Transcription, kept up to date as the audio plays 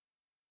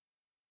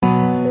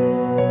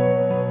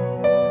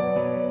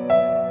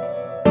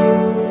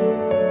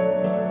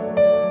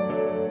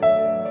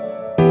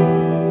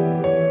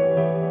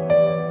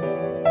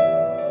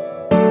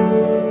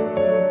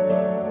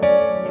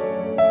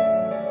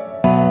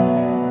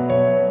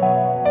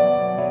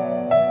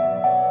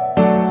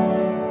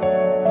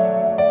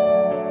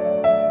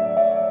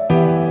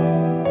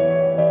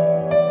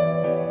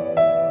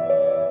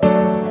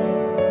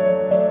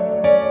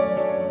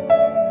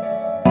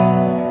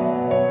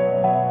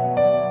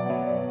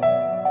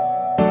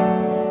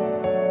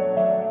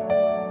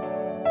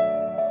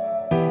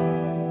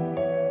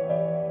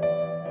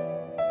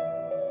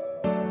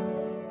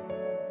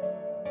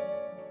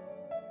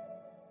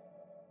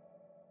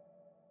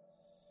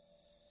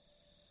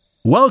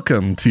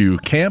Welcome to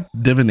Camp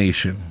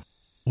Divination.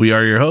 We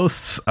are your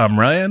hosts. I'm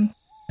Ryan.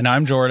 And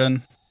I'm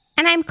Jordan.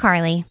 And I'm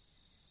Carly.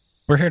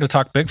 We're here to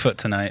talk Bigfoot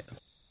tonight.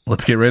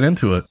 Let's get right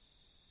into it.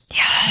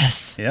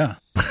 Yes. Yeah.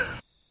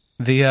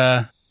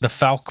 The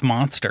Fouke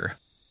monster,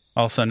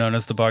 also known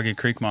as the Boggy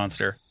Creek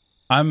monster.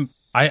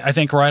 I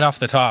think right off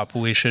the top,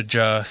 we should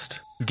just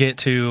get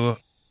to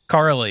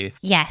Carly.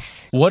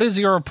 Yes. What is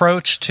your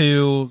approach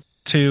to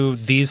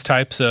these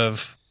types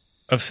of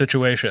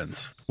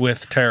situations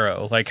with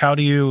tarot? Like, how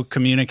do you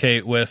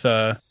communicate with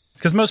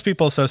because most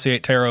people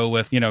associate tarot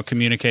with,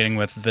 communicating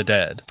with the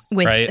dead,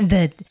 with right?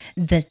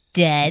 the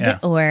dead, Yeah.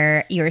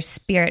 or your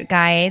spirit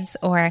guides,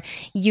 or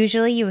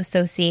usually you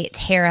associate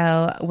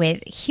tarot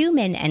with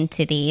human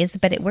entities,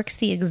 but it works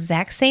the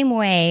exact same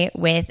way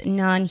with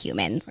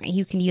non-humans.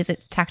 You can use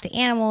it to talk to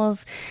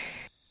animals,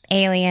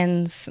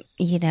 aliens,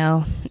 you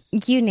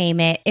name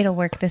it. It'll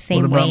work the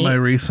same way. What about my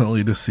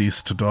recently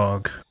deceased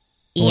dog?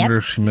 I wonder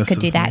if she misses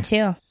could do that me.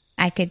 too.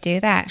 I could do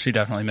that. She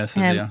definitely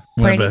misses you.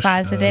 Pretty she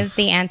positive. does.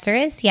 The answer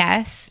is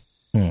yes.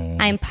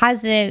 I'm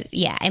positive.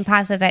 Yeah, I'm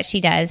positive that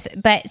she does.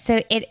 But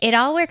so it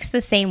all works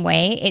the same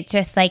way. It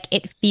just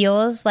it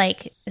feels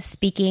like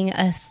speaking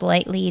a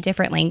slightly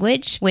different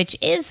language, which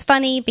is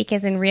funny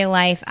because in real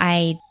life,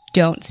 I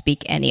don't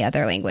speak any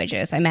other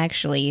languages. I'm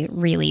actually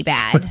really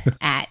bad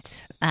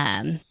at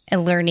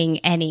learning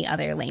any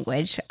other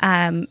language.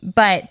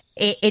 But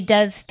it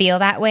does feel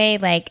that way.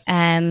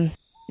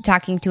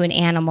 Talking to an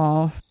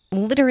animal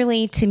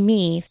literally to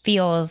me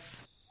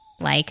feels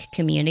like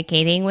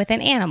communicating with an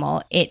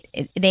animal.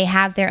 They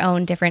have their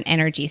own different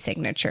energy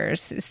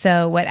signatures.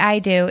 So what I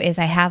do is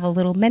I have a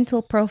little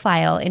mental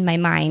profile in my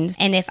mind.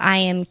 And if I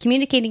am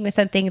communicating with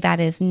something that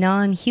is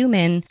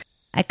non-human,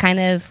 I kind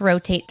of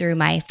rotate through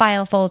my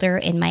file folder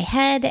in my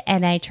head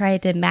and I try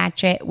to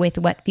match it with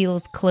what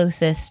feels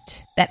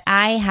closest that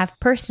I have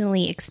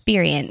personally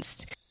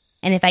experienced.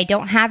 And if I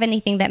don't have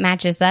anything that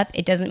matches up,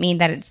 it doesn't mean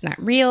that it's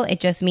not real. It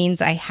just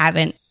means I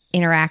haven't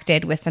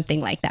interacted with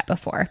something like that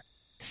before.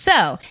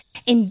 So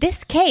in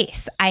this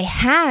case, I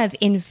have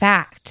in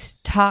fact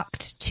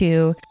talked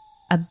to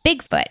a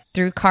Bigfoot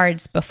through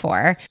cards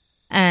before.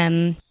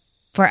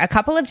 For a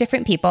couple of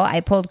different people,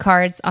 I pulled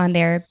cards on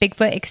their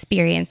Bigfoot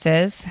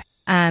experiences.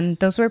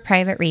 Those were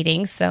private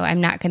readings, so I'm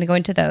not going to go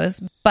into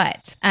those.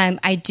 But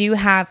I do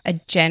have a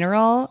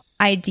general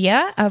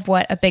idea of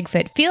what a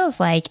Bigfoot feels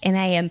like, and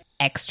I am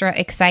extra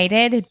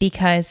excited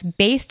because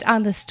based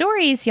on the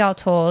stories y'all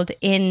told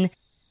in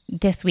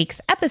this week's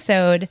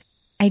episode,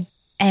 I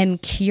am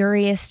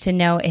curious to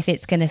know if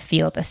it's going to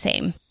feel the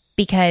same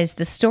because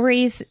the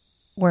stories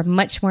were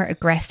much more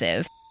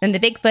aggressive than the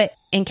Bigfoot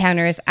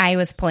encounters I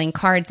was pulling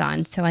cards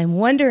on. So I'm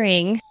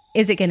wondering,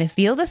 is it going to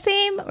feel the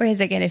same or is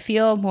it going to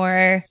feel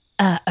more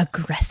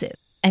aggressive?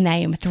 And I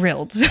am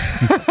thrilled.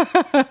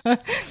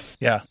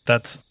 Yeah,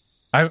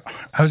 I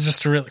was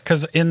just really,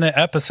 because in the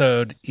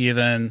episode,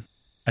 even,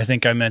 I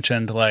think I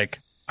mentioned,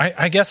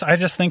 I guess I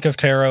just think of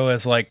tarot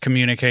as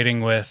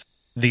communicating with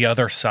the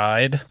other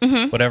side,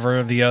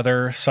 whatever the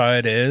other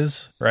side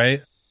is,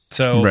 right?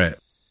 So, Right.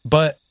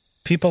 But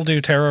people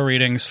do tarot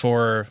readings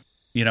for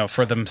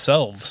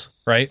themselves,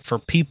 right? For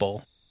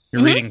people.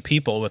 You're reading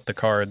people with the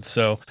cards.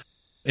 So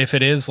if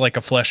it is like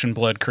a flesh and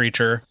blood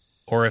creature,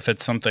 or if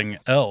it's something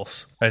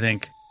else, I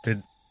think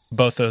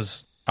both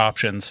those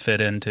options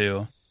fit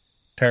into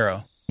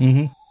tarot.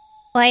 Mm-hmm.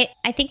 Well,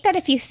 I think that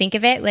if you think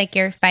of it like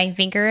your 5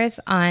 fingers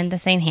on the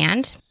same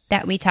hand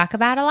that we talk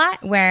about a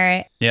lot,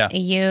 where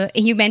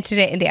you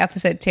mentioned it in the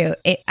episode too.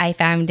 I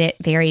found it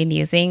very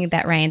amusing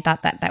that Ryan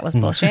thought that was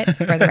bullshit,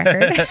 for the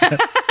record.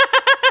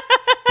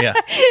 Yeah.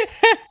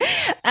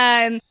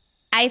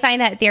 I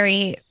find that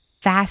theory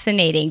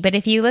fascinating, but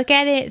if you look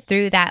at it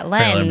through that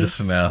lens, I'm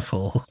just an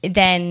asshole.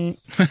 Then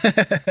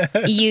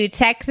you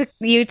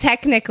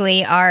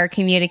technically are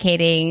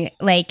communicating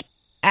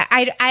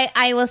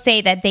I will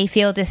say that they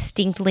feel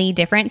distinctly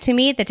different to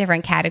me, the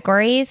different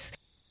categories,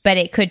 but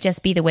it could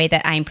just be the way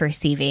that I'm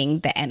perceiving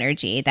the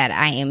energy that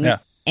I am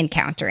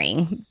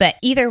encountering. But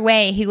either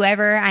way,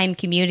 whoever I'm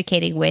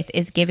communicating with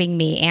is giving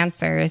me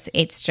answers.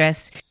 It's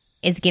just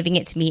is giving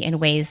it to me in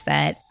ways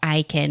that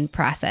I can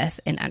process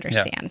and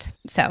understand.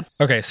 So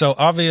okay, so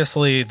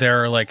obviously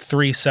there are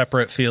 3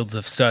 separate fields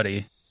of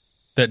study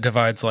that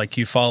divides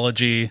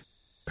ufology,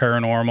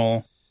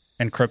 paranormal,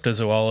 and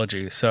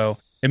cryptozoology. So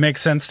it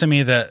makes sense to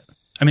me that,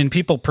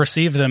 people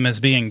perceive them as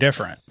being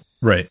different.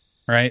 Right.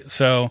 Right?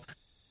 So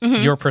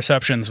your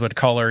perceptions would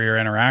color your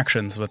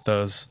interactions with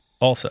those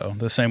also,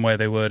 the same way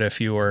they would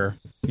if you were,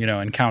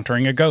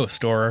 encountering a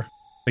ghost or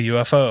a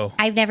UFO.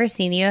 I've never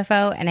seen a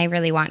UFO and I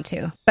really want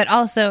to. But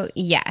also,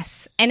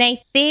 yes. And I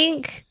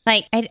think,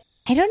 I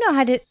don't know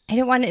I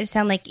don't want it to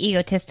sound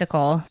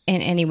egotistical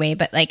in any way,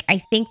 but I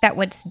think that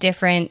what's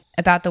different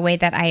about the way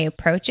that I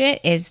approach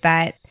it is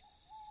that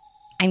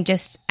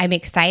I'm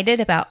excited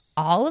about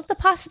all of the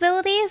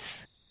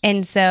possibilities.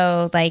 And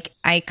so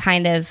I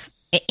kind of,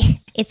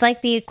 It's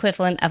like the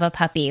equivalent of a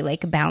puppy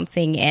like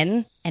bouncing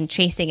in and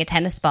chasing a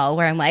tennis ball,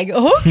 where I'm like,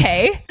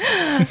 okay,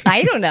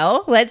 I don't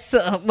know. Let's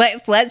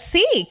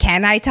see.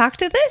 Can I talk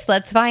to this?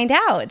 Let's find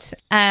out.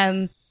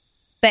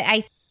 But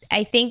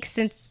I think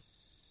since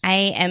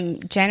I am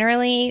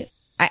generally,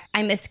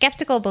 I'm a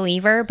skeptical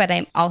believer, but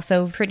I'm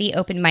also pretty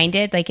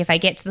open-minded. Like if I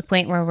get to the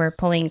point where we're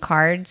pulling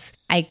cards,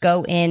 I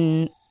go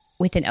in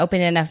with an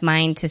open enough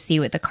mind to see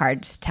what the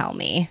cards tell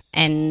me.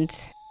 And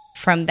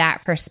from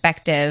that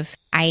perspective,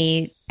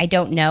 I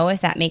don't know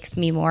if that makes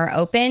me more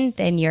open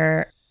than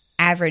your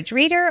average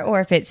reader, or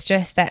if it's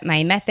just that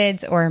my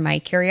methods or my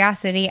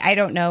curiosity, I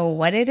don't know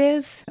what it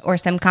is, or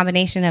some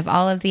combination of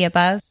all of the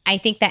above. I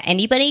think that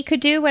anybody could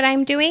do what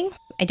I'm doing.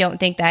 I don't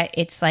think that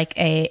it's like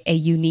a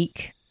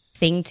unique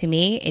thing to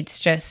me. It's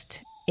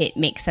just, it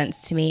makes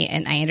sense to me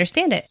and I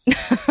understand it.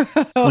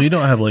 Well, you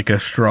don't have like a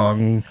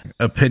strong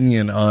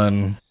opinion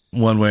on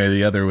one way or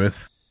the other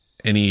with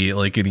any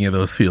of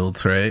those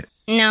fields, right?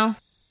 No.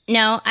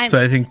 So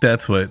I think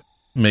that's what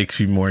makes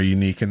you more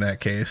unique in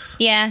that case.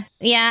 Yeah.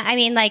 I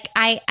mean, like,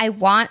 I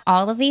want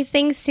all of these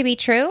things to be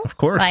true. Of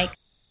course. Like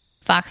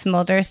Fox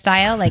Mulder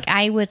style. Like,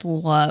 I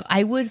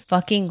would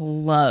fucking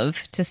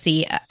love to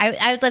see,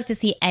 I would love to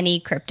see any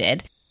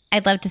cryptid.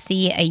 I'd love to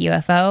see a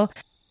UFO.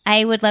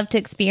 I would love to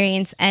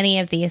experience any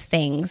of these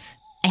things.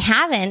 I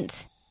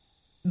haven't,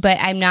 but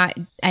I'm not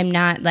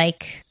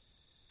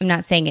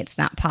saying it's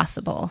not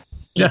possible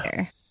either.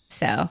 Yeah.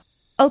 So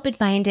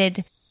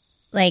open-minded,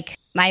 like,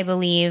 I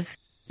believe,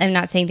 I'm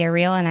not saying they're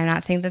real and I'm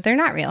not saying that they're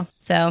not real.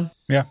 So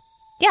yeah,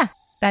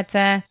 that's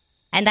and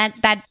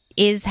that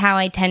is how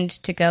I tend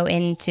to go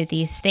into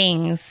these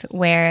things,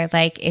 where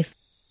like if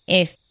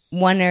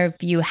one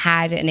of you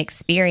had an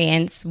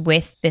experience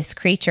with this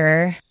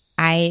creature,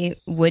 I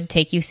would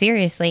take you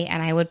seriously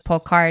and I would pull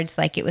cards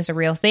like it was a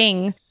real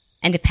thing.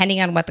 And depending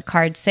on what the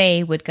cards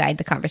say would guide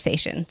the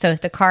conversation. So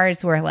if the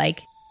cards were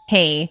like,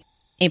 hey,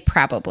 it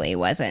probably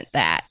wasn't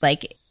that,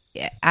 like,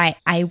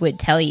 I would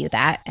tell you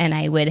that, and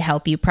I would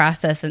help you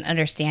process and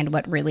understand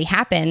what really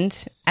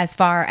happened as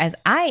far as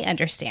I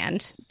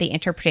understand the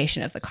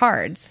interpretation of the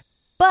cards.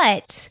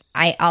 But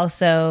I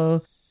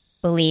also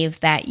believe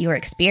that your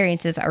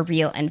experiences are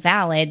real and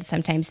valid.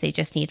 Sometimes they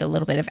just need a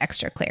little bit of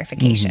extra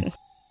clarification.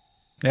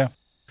 Mm-hmm. Yeah.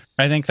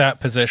 I think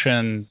that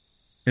position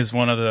is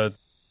one of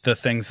the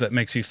things that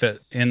makes you fit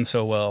in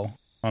so well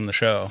on the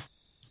show.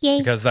 Yay.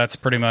 Because that's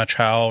pretty much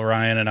how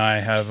Ryan and I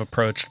have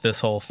approached this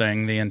whole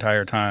thing the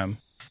entire time.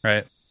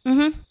 Right.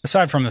 Mm-hmm.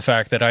 Aside from the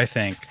fact that I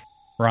think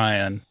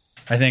Ryan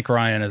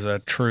is a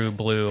true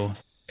blue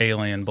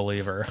alien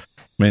believer.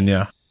 I mean,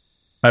 yeah.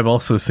 I've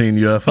also seen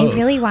UFOs. I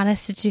really want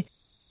us to do.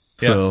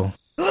 So.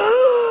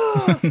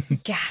 Yeah.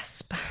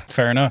 Gasp.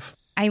 Fair enough.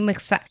 I'm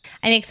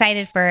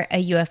excited for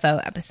a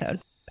UFO episode.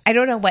 I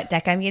don't know what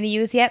deck I'm going to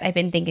use yet. I've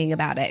been thinking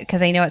about it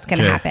because I know it's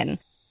going to happen.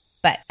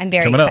 But I'm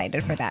very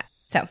excited for that.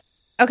 So,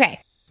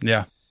 okay.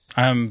 Yeah.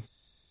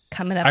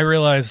 Coming up. I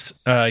realized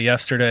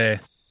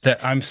yesterday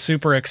that I'm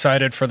super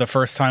excited for the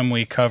first time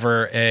we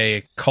cover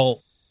a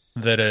cult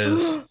that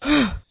is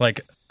like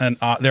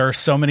there are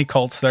so many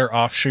cults that are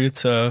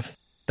offshoots of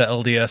the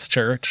LDS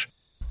Church.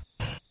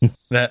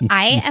 That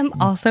I am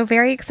also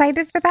very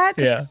excited for that.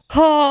 Yeah.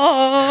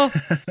 Oh,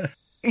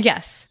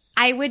 yes,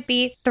 I would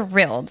be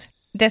thrilled.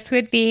 This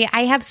would be.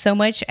 I have so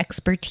much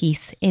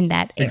expertise in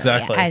that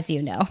area, as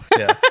you know.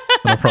 Yeah,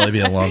 it'll probably be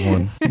a long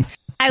one.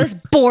 I was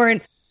born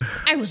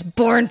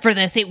for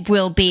this. It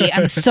will be.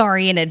 I'm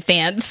sorry in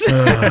advance.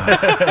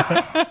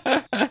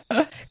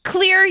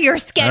 Clear your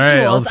schedules.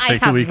 Right, I'll just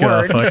take the weekend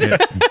off.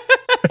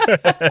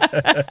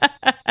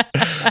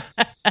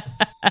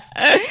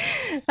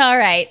 All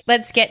right,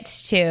 let's get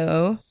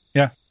to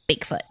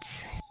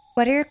Bigfoots.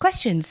 What are your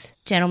questions,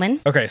 gentlemen?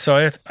 Okay,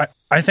 so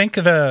I think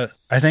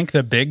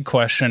the big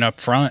question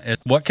up front is,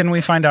 what can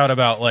we find out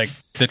about like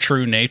the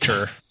true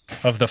nature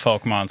of the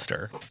Fouke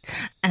monster?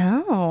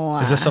 Oh,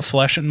 is this a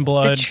flesh and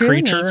blood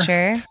creature?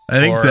 Nature? I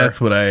think that's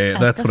what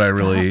I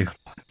really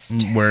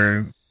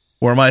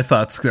where my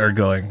thoughts are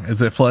going.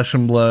 Is it flesh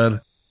and blood?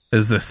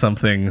 Is this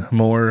something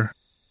more?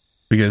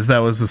 Because that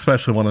was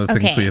especially one of the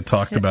things we had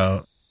talked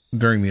about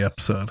during the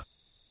episode.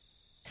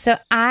 So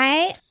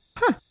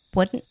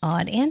what an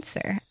odd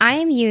answer. I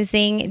am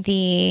using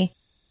the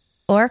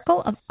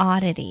Oracle of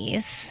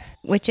Oddities,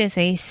 which is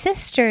a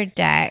sister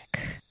deck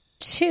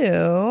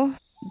to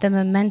the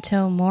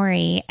Memento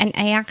Mori, and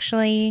I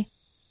actually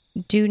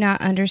do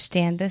not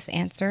understand this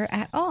answer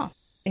at all,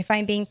 if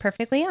I'm being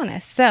perfectly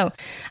honest. So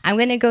I'm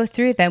going to go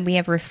through them. We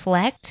have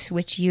Reflect,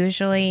 which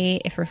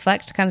usually, if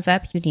Reflect comes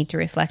up, you need to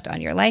reflect on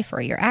your life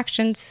or your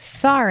actions.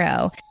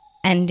 Sorrow,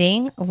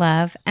 ending,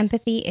 love,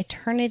 empathy,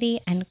 eternity,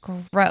 and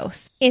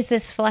growth. Is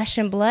this flesh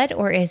and blood,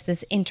 or is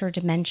this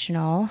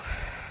interdimensional?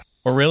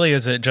 Or really,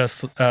 is it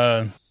just...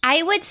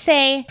 I would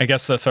say... I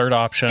guess the third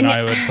option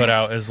I would put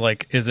out is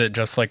like, is it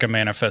just like a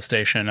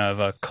manifestation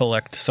of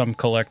some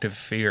collective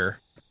fear?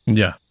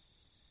 Yeah.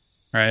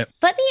 Right?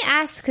 Let me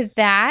ask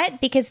that,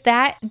 because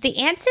the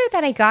answer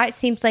that I got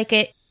seems like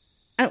it...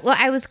 well,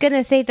 I was going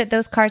to say that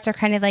those cards are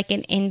kind of like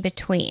an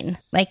in-between.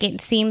 Like,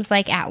 it seems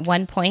like at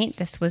one point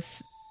this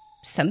was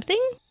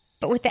something.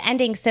 But with the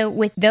ending, so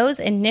with those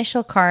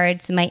initial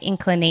cards, my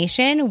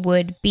inclination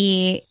would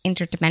be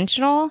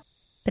interdimensional,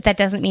 but that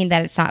doesn't mean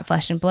that it's not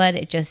flesh and blood.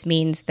 It just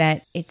means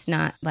that it's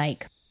not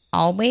like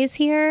always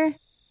here.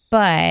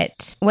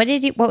 But what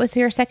was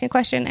your second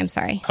question? I'm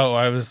sorry. Oh,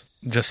 I was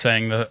just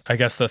saying that I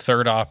guess the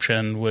third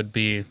option would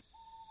be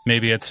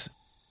maybe it's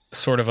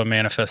sort of a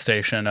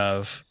manifestation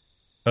of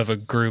a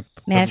group.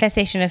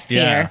 Manifestation of fear.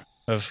 Yeah,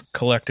 of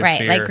collective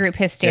fear. Right, like group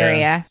hysteria.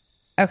 Yeah.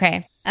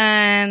 Okay.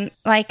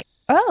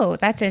 Oh,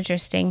 that's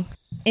interesting.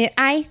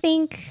 I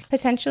think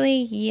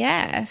potentially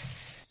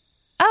yes.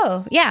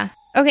 Oh, yeah.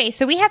 Okay,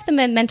 so we have the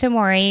Memento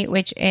Mori,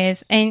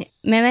 and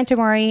Memento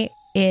Mori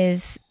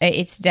is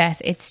it's death,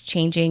 it's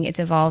changing, it's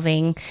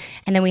evolving.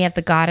 And then we have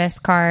the Goddess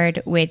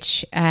card,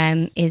 which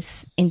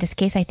is, in this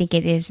case, I think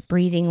it is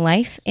breathing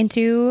life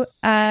into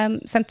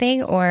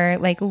something, or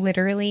like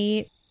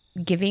literally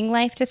giving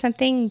life to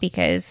something,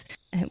 because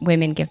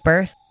women give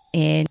birth.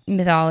 In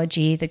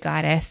mythology, the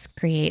goddess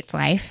creates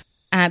life.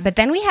 But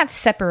then we have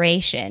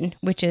separation,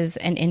 which is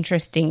an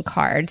interesting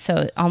card.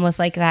 So almost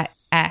like that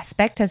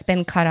aspect has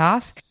been cut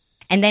off.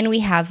 And then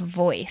we have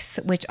voice,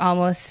 which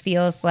almost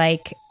feels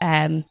like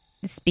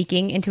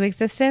speaking into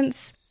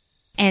existence.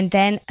 And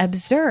then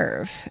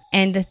observe.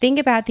 And the thing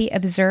about the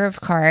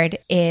observe card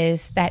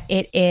is that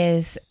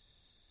it's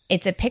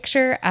a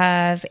picture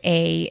of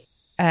a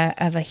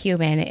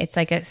human. It's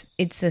like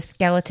it's a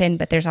skeleton,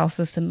 but there's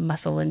also some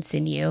muscle and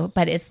sinew,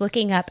 but it's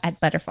looking up at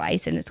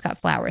butterflies and it's got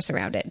flowers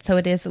around it. So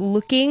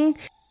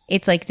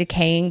it's like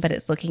decaying, but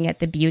it's looking at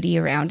the beauty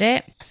around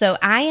it. So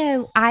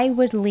I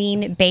would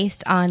lean,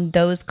 based on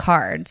those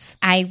cards,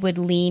 I would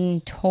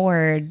lean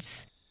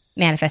towards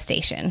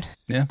manifestation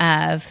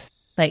of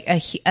like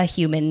a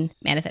human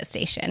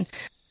manifestation.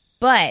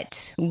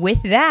 But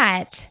with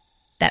that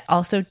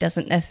also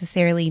doesn't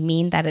necessarily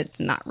mean that it's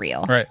not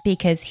real. Right.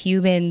 Because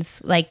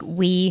humans, like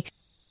we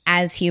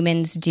as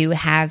humans, do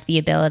have the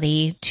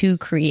ability to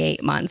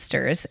create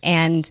monsters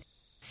and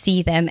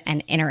see them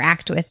and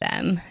interact with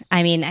them.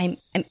 I mean, I'm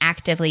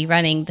actively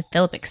running the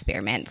Philip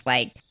experiment.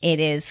 Like, it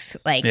is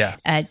like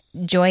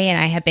Joy and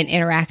I have been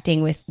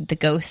interacting with the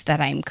ghost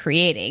that I'm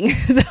creating.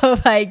 So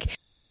like,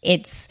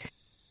 it's,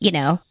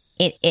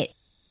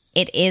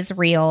 it is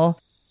real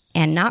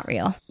and not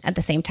real at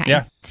the same time.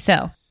 Yeah.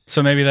 So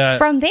maybe that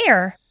from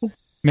there,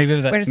 maybe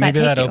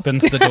that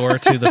opens the door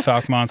to the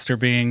Fouke monster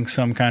being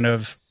some kind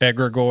of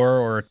egregore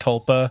or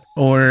tulpa,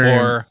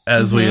 or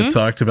as we had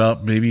talked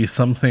about, maybe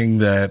something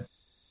that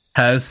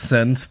has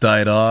since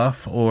died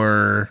off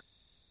or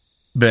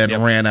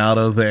been ran out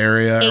of the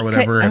area or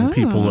whatever, and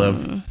people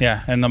have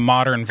and the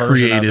modern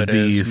version created of it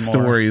the is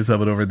stories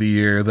of it over the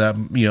year, that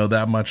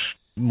that much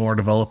more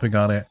developing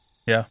on it.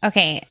 Yeah.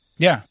 Okay.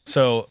 Yeah.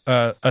 So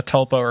a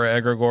tulpa or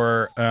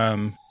egregore,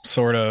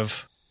 sort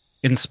of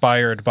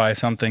inspired by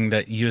something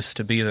that used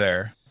to be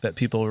there, that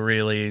people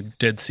really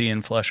did see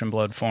in flesh and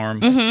blood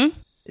form. Mm-hmm.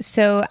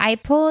 So I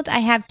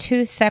have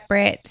two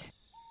separate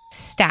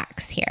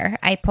stacks here.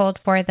 I pulled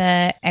for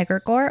the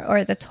egregore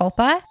or the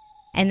tulpa,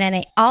 and then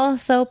I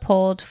also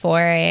pulled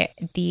for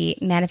the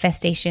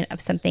manifestation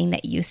of something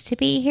that used to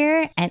be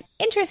here. And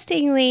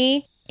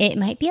interestingly, it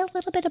might be a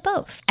little bit of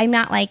both. I'm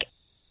not like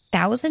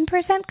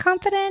 1,000%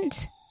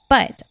 confident.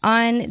 But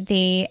on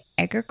the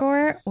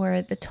egregore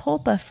or the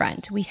tulpa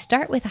front, we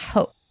start with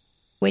hope,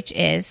 which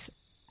is,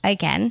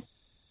 again,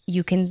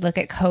 you can look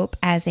at hope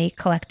as a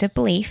collective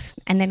belief.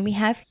 And then we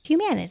have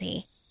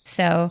humanity.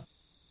 So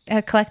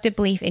a collective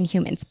belief in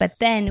humans. But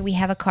then we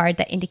have a card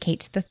that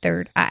indicates the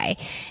third eye.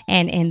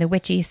 And in the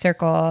witchy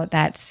circle,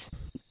 that's,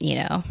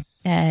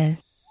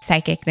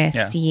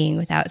 psychicness, seeing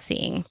without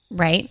seeing,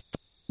 right?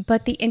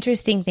 But the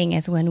interesting thing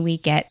is when we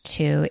get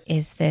to,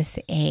 is this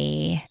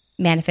a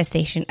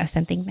manifestation of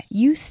something that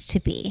used to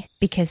be?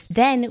 Because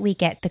then we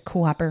get the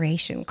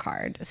cooperation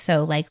card.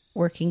 So like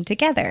working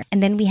together.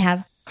 And then we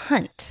have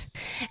hunt.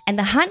 And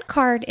the hunt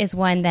card is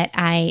one that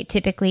I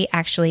typically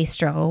actually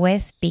struggle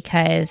with,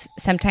 because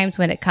sometimes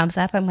when it comes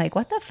up, I'm like,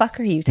 what the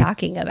fuck are you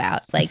talking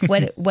about? Like,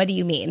 what do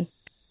you mean?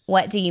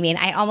 What do you mean?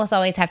 I almost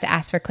always have to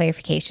ask for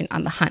clarification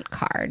on the hunt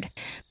card.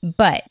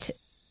 But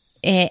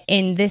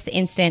in this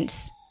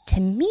instance,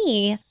 to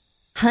me,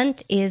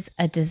 hunt is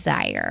a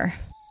desire.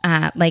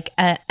 Like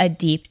a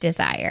deep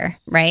desire,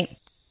 right?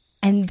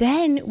 And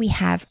then we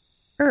have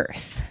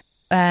earth.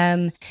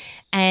 And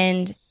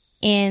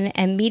in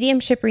a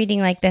mediumship reading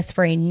like this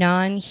for a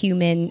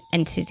non-human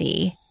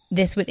entity,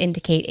 this would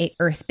indicate a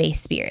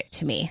earth-based spirit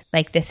to me.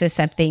 Like, this is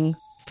something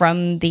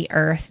from the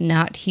earth,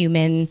 not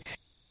human,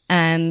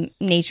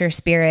 nature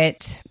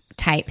spirit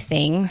type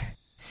thing.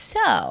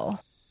 So,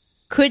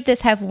 could this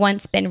have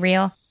once been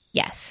real?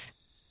 Yes.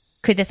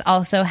 Could this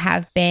also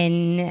have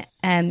been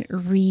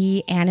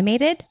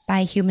reanimated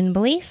by human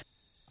belief?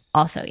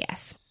 Also,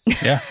 yes.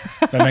 Yeah,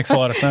 that makes a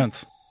lot of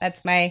sense.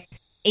 That's I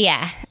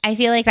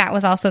feel like that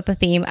was also the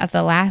theme of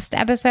the last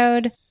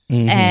episode.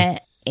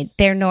 Mm-hmm.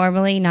 They're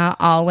normally not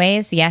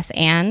always yes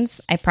ands,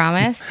 I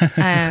promise.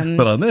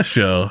 But on this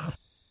show.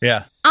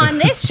 On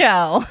this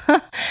show.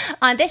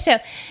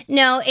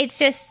 No, it's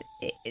just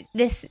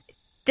this.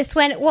 This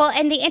one, well,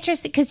 and the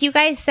interesting, because you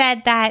guys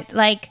said that,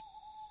 like,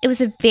 it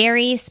was a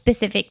very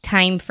specific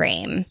time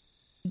frame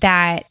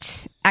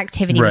that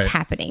activity was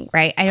happening,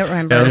 right? I don't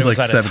remember. Yeah, it was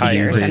like at its 70s, height.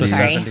 It was the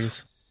 80s.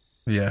 70s.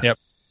 Yeah. Yep.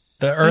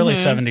 The early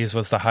 70s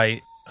was the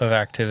height of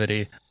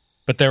activity,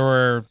 but there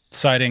were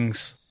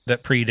sightings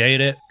that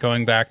predate it,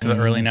 going back to the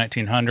early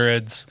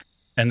 1900s,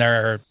 and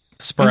there are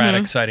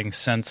sporadic sightings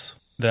since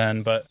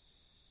then, but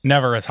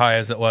never as high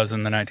as it was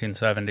in the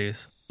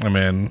 1970s. I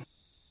mean,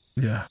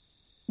 yeah.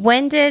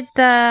 When did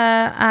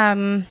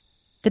the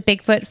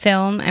Bigfoot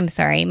film? I'm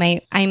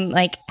sorry, I'm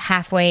like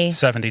halfway.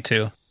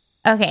 72.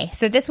 Okay,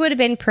 so this would have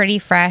been pretty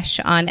fresh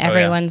on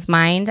everyone's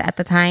mind at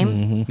the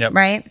time,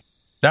 right?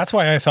 That's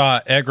why I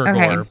thought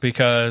egregore,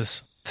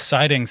 because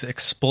sightings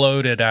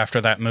exploded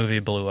after that movie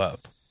blew up.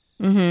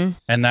 Mm-hmm.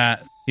 And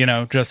that,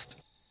 just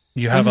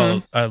you have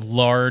a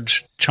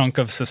large chunk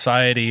of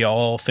society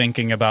all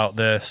thinking about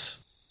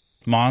this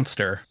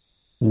monster.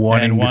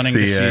 Wanting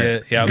to see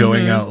it.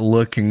 Going out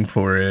looking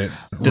for it.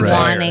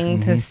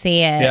 Wanting to see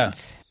it. Yeah.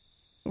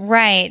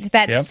 Right.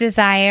 That's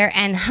desire.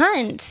 And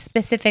Hunt,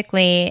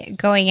 specifically,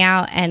 going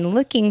out and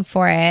looking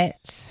for it.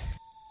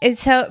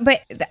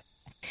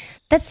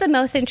 That's the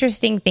most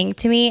interesting thing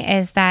to me,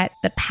 is that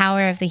the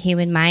power of the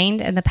human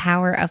mind and the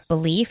power of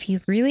belief,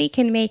 you really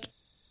can make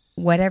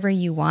whatever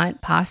you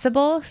want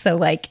possible. So,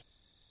 like,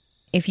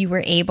 if you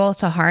were able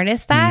to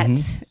harness that,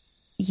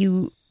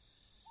 you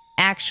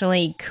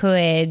actually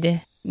could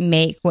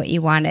make what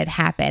you wanted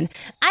happen.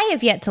 I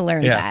have yet to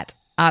learn that,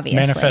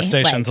 obviously.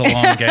 Manifestation's a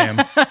long game.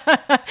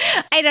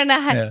 I don't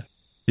know how...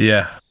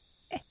 Yeah.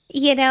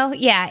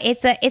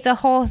 It's a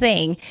whole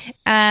thing.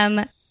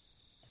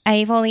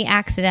 I've only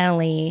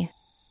accidentally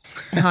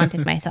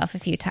haunted myself a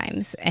few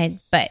times,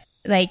 but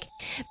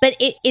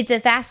it's a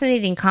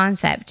fascinating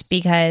concept,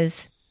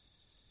 because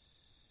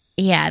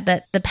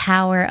the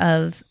power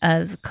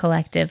of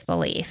collective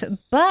belief.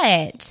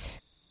 But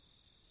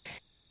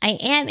I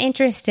am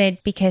interested,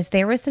 because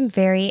there were some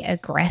very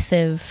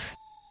aggressive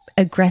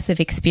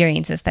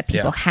experiences that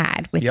people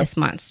had with this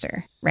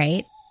monster,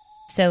 right?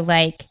 So,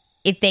 like,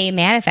 if they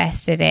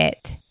manifested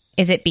it,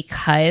 is it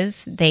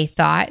because they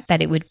thought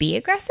that it would be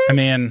aggressive? I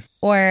mean,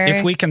 or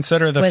if we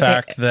consider the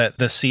fact that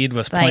the seed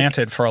was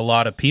planted for a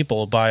lot of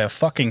people by a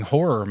fucking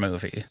horror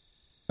movie.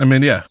 I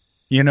mean, yeah.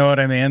 You know what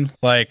I mean?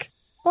 Like,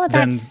 well,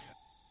 it's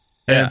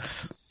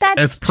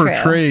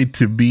portrayed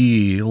to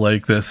be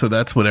like this, so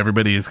that's what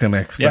everybody is going to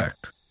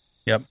expect.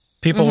 Yep.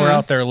 People were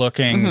out there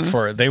looking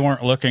for, they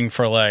weren't looking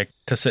for, like,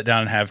 to sit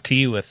down and have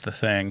tea with the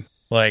thing.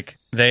 Like,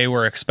 they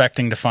were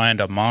expecting to find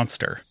a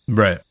monster.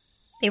 Right.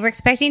 They were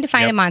expecting to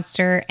find a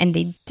monster, and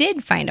they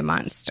did find a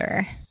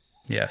monster.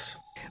 Yes.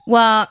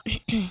 Well,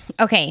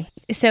 okay.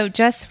 So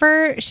just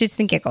for shits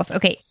and giggles.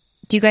 Okay.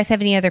 Do you guys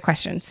have any other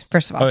questions,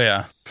 first of all? Oh,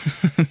 yeah.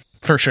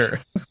 For sure.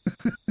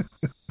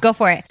 Go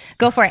for it.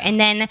 And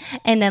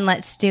then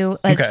let's do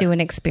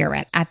an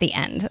experiment at the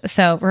end.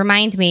 So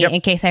remind me in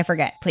case I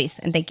forget, please,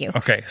 and thank you.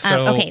 Okay.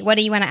 So what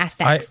do you want to ask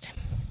next?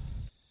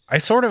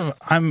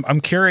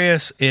 I'm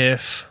curious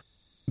if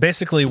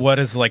basically what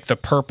is, like, the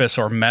purpose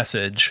or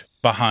message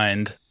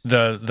behind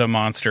the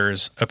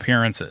monster's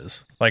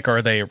appearances. Like,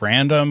 are they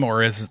random,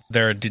 or is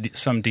there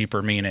some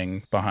deeper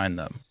meaning behind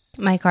them?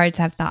 My cards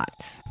have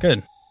thoughts.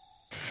 Good.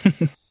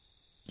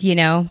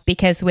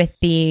 Because with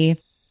the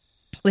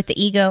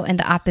ego and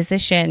the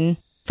opposition,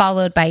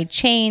 followed by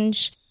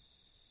change,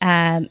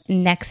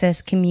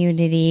 nexus,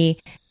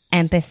 community,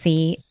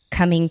 empathy,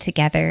 coming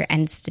together,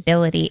 and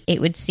stability, it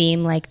would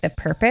seem like the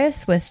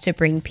purpose was to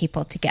bring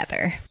people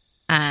together.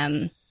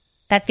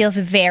 That feels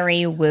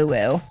very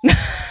woo-woo.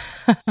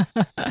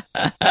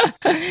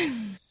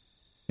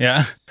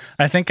 Yeah,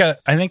 I think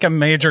a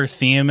major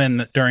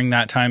theme during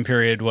that time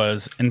period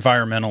was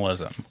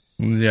environmentalism.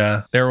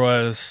 Yeah, there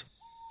was,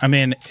 I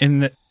mean,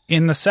 in the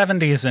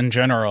 70s in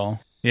general.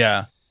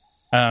 Yeah,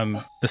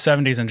 the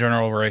 70s in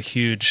general were a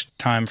huge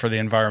time for the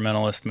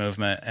environmentalist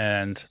movement,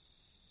 and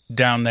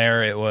down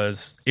there it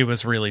was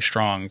really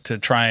strong to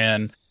try,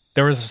 and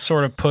there was a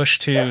sort of push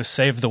to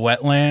save the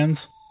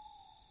wetlands,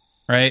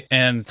 right?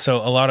 And so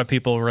a lot of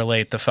people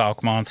relate the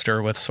Fouke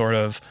monster with sort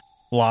of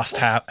lost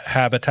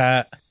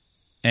habitat.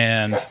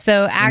 And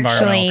so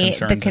actually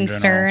the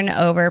concern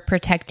over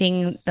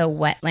protecting the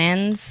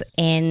wetlands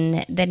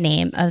in the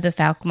name of the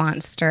Fouke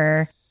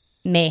monster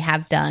may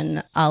have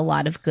done a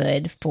lot of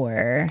good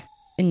for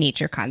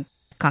nature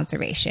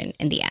conservation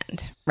in the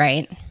end,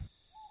 right?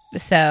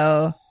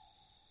 So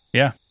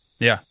yeah.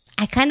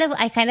 I kind of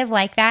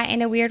like that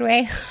in a weird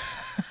way.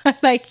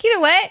 Like, you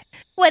know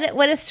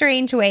what a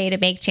strange way to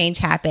make change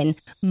happen.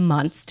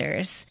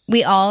 Monsters.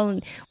 We all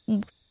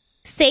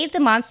save the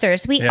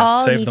monsters. We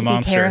all need to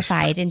be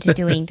terrified into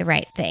doing the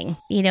right thing.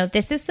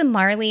 This is some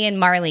Marley and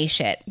Marley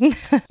shit.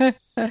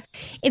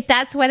 If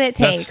that's what it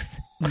takes.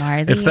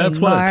 Marley. If that's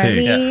what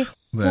it takes,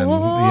 then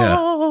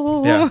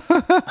yeah.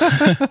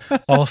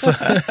 Also,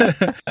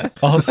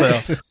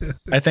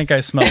 I think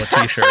I smell a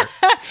T-shirt.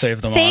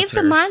 Save the monsters. Save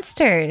the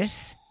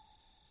monsters.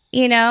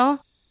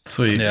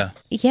 Sweet. Yeah.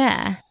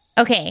 Yeah.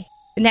 Okay.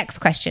 Next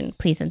question,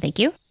 please and thank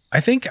you. I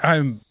think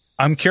I'm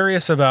I'm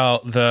curious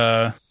about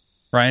the...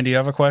 Ryan, do you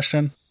have a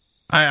question?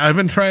 I've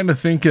been trying to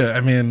think.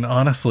 I mean,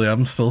 honestly,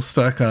 I'm still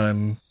stuck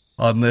on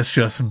this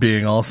just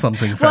being all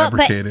something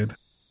fabricated.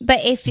 But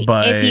if you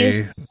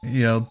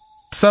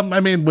some, I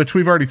mean, which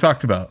we've already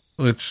talked about,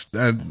 which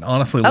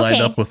honestly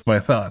lined up with my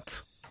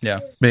thoughts. Yeah,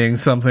 being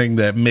something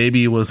that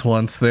maybe was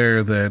once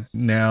there that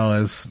now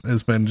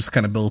has been just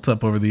kind of built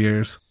up over the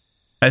years.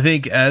 I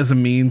think as a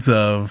means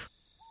of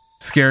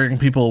scaring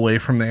people away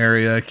from the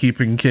area,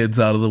 keeping kids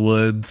out of the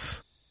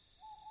woods.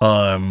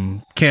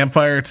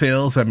 Campfire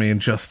tales, I mean,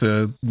 just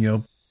to,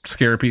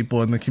 scare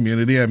people in the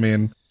community. I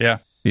mean, yeah,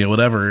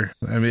 whatever.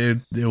 I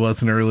mean, it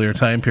was an earlier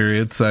time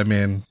period. So, I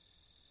mean,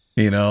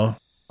 a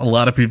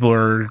lot of people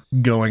are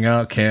going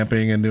out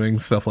camping and doing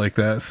stuff like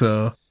that.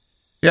 So,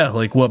 yeah,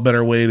 like what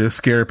better way to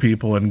scare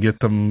people and get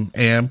them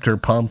amped or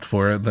pumped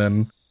for it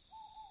than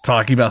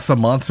talking about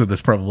some monster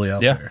that's probably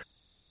out there.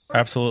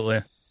 Absolutely.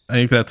 I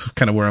think that's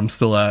kind of where I'm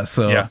still at.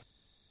 So, yeah,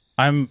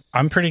 I'm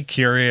pretty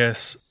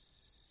curious.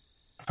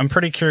 I'm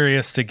pretty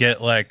curious to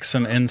get like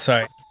some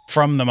insight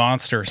from the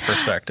monster's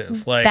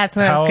perspective. Like that's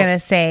what I was gonna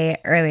say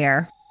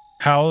earlier.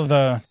 How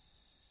how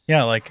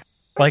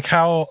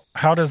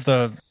does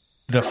the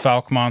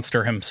Fouke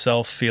monster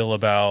himself feel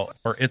about,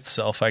 or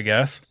itself, I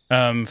guess,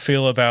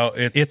 feel about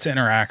its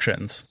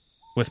interactions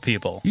with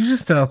people? You're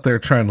just out there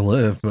trying to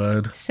live,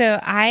 bud. So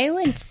I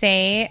would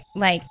say,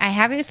 like, I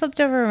haven't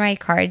flipped over my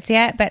cards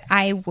yet, but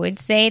I would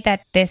say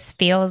that this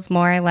feels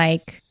more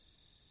like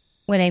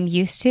what I'm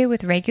used to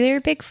with regular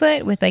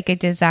Bigfoot, with like a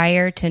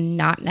desire to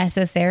not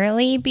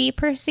necessarily be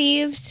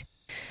perceived.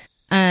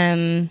 So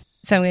I'm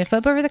going to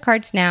flip over the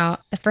cards now.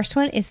 The first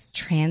one is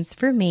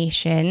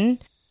transformation,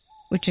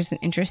 which is an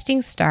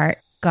interesting start.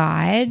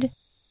 God,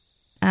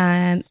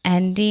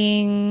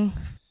 ending.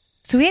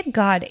 So we had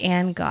God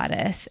and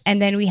Goddess, and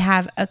then we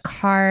have a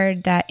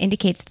card that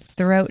indicates the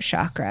throat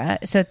chakra.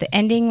 So the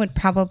ending would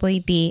probably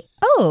be,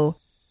 oh,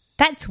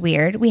 that's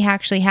weird. We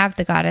actually have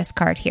the Goddess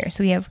card here.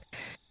 So we have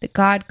the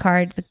God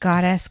card, the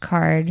Goddess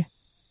card.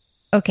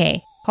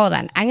 Okay, hold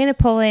on. I'm going to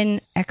pull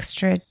in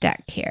extra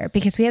deck here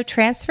because we have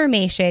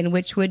transformation,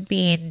 which would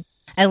mean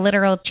a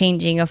literal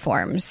changing of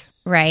forms,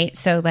 right?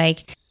 So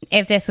like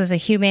if this was a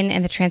human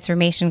and the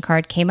transformation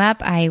card came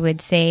up, I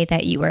would say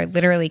that you are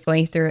literally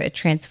going through a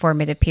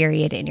transformative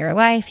period in your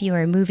life. You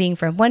are moving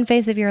from one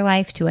phase of your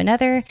life to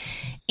another.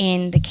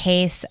 In the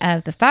case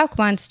of the Fouke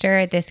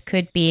monster, this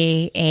could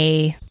be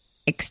a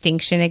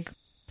extinction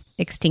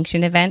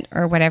event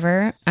or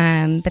whatever.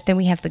 But then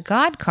we have the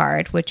God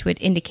card, which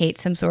would indicate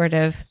some sort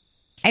of,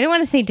 I don't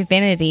want to say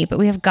divinity, but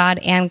we have God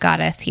and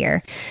Goddess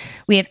here.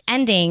 We have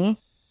ending,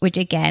 which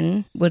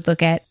again would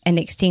look at an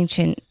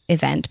extinction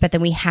event. But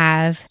then we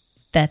have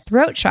the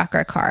throat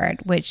chakra card,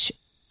 which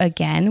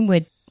again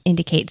would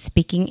indicate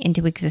speaking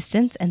into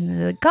existence. And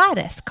the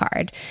Goddess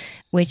card,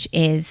 which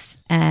is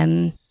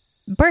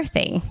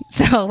birthing.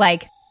 So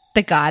like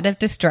the god of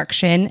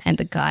destruction and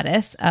the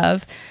goddess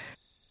of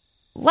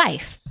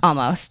life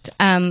almost.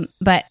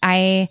 But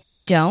I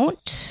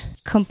don't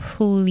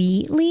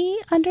completely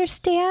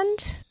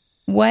understand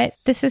what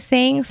this is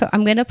saying. So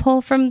I'm going to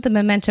pull from the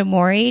Memento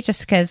Mori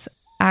just because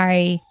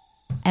I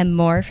am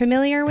more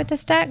familiar with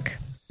this deck.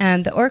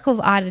 The Oracle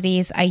of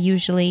Oddities, I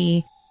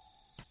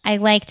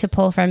like to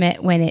pull from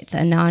it when it's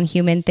a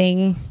non-human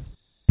thing.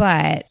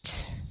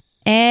 But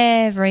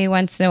every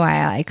once in a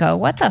while I go,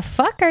 what the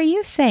fuck are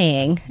you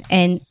saying?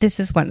 And this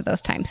is one of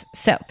those times.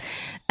 So,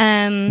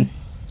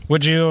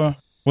 Would you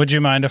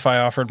mind if I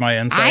offered my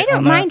insight? I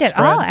don't mind at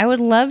all. I would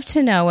love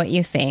to know what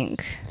you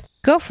think.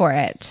 Go for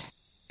it.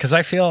 Because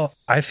I feel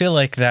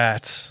like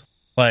that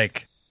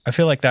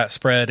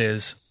spread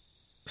is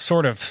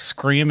sort of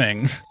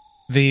screaming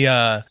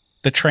the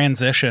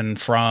transition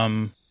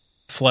from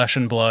flesh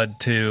and blood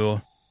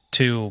to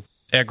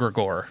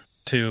egregore,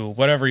 to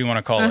whatever you want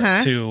to call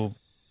it, to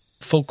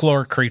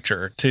folklore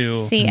creature,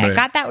 to I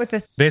got that with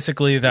the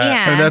basically that.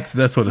 Yeah.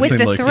 That's what it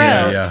seemed like.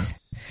 Throat.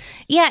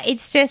 Yeah,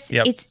 it's just,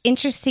 it's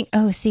interesting.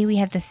 Oh, see, we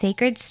have the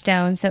sacred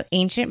stone, so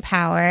ancient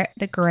power,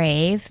 the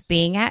grave,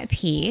 being at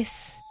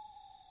peace,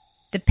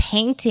 the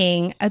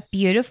painting, a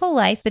beautiful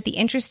life. But the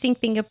interesting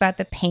thing about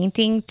the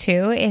painting,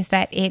 too, is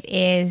that it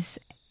is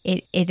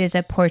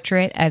a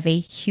portrait of a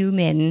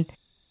human.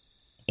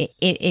 It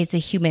is a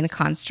human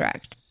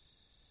construct.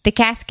 The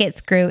casket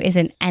screw is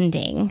an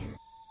ending.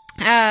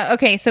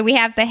 Okay, so we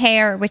have the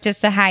hair, which is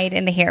to hide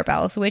in the hair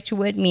bells, which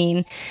would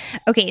mean,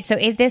 okay, so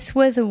if this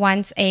was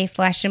once a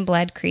flesh and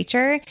blood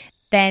creature,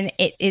 then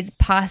it is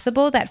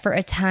possible that for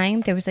a time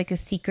there was like a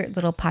secret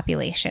little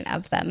population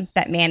of them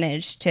that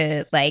managed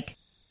to like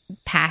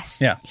pass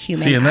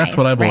human See, and that's eyes,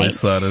 what I've right? always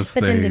thought is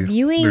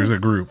there's a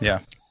group.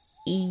 Yeah.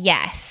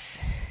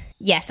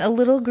 Yes, a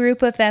little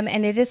group of them,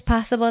 and it is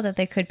possible that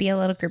there could be a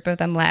little group of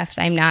them left.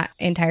 I'm not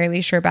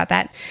entirely sure about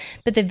that.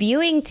 But the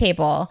viewing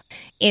table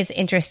is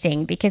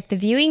interesting because the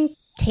viewing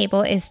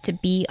table is to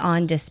be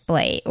on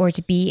display or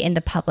to be in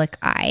the public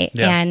eye.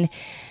 Yeah.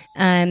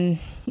 And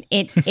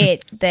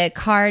the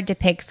card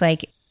depicts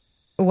like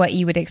what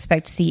you would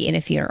expect to see in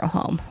a funeral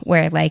home,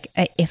 where like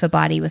if a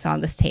body was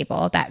on this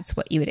table, that's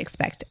what you would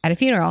expect at a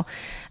funeral.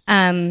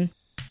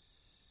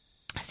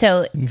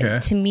 So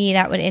to me,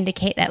 that would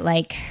indicate that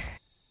like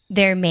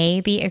there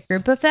may be a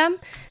group of them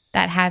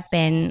that have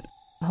been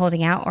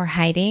holding out or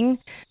hiding,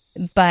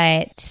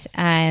 but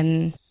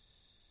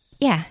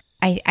yeah,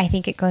 I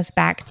think it goes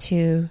back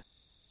to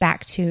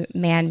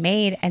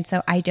man-made, and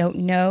so I don't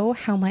know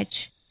how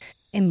much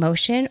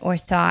emotion or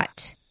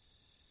thought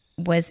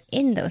was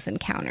in those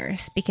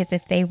encounters, because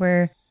if they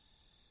were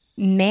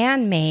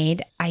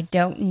man-made, I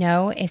don't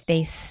know if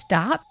they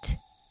stopped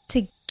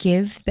to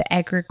give the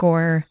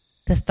egregore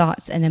the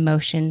thoughts and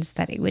emotions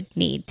that it would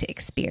need to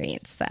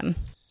experience them,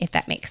 if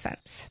that makes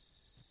sense.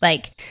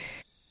 Like,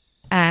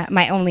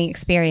 my only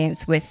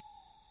experience with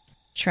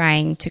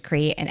trying to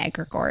create an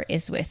egregore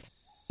is with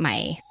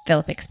my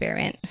Philip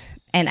experiment,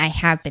 and I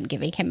have been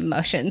giving him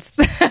emotions.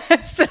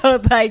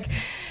 So like,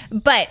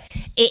 but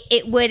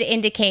it would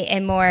indicate a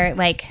more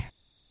like,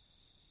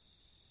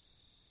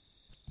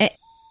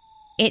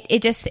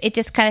 it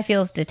just kind of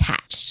feels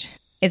detached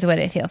is what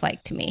it feels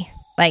like to me.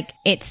 Like,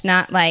 it's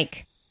not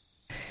like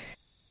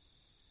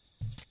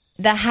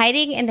the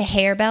hiding in the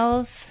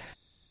harebells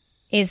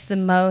is the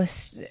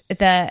most,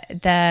 the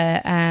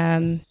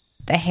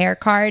hair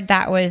card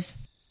that was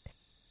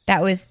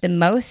the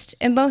most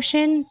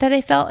emotion that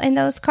I felt in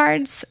those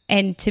cards.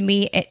 And to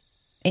me,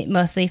 it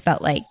mostly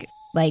felt like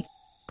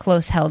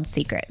close held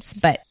secrets,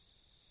 but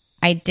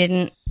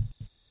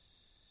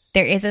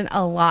there isn't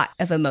a lot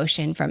of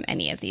emotion from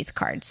any of these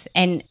cards.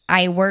 And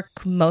I work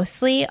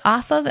mostly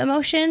off of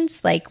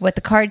emotions. Like, what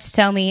the cards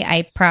tell me,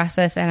 I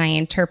process and I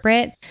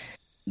interpret,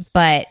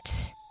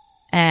 but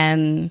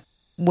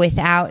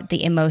without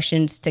the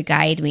emotions to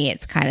guide me,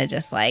 it's kind of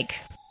just like,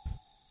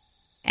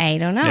 I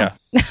don't know.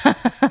 Yeah.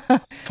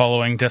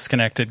 Following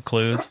disconnected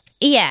clues.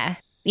 Yeah.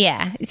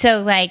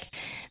 So like,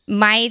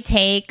 my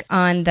take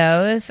on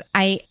those,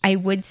 I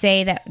would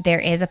say that there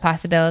is a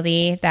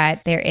possibility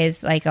that there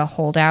is like a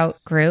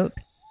holdout group.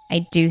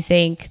 I do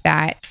think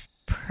that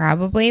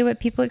probably what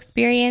people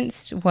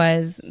experienced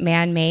was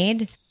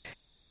man-made.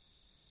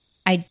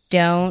 I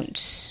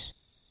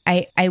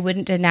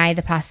wouldn't deny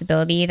the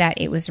possibility that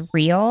it was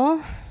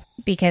real,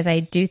 because I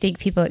do think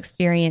people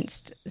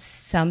experienced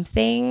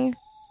something,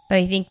 but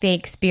I think they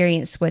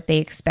experienced what they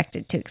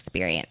expected to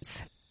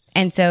experience.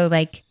 And so,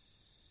 like,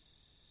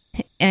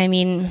 I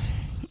mean,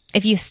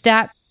 if you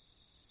stop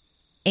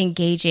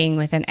engaging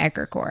with an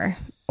egregore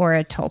or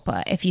a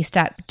tulpa, if you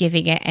stop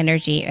giving it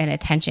energy and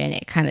attention,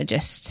 it kind of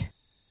just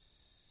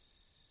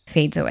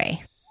fades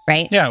away,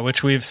 right? Yeah,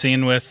 which we've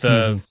seen with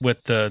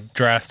the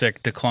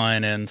drastic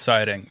decline in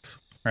sightings,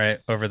 right,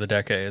 over the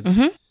decades.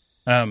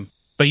 Mm-hmm.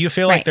 But you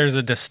feel like there's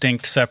a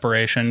distinct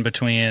separation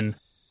between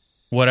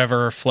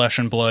whatever flesh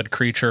and blood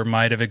creature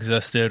might have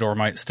existed or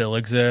might still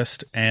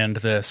exist and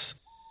this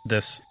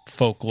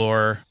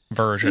folklore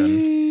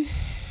version.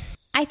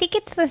 I think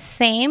it's the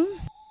same.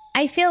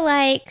 I feel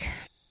like,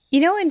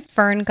 in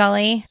Fern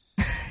Gully,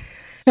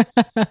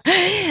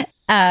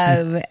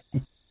 the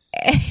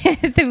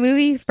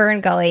movie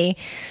Fern Gully,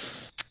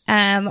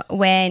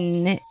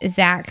 when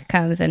Zach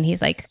comes and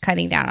he's like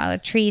cutting down all the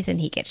trees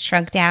and he gets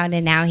shrunk down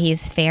and now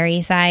he's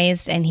fairy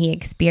sized and he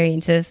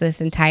experiences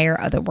this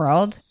entire other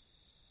world.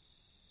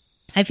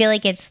 I feel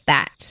like it's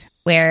that,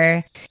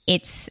 where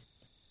it's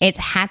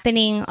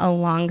happening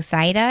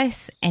alongside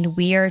us and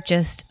we are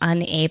just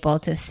unable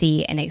to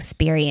see and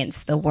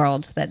experience the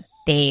world that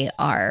they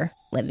are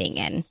living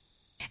in.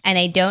 And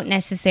I don't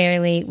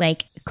necessarily,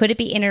 like, could it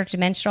be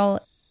interdimensional?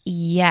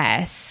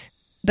 Yes.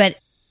 But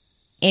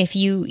if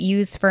you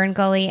use Fern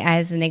Gully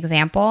as an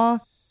example,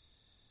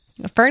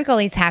 Fern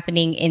Gully's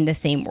happening in the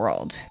same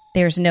world.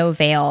 There's no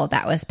veil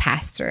that was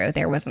passed through.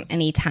 There wasn't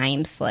any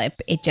time slip.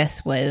 It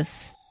just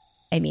was,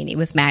 it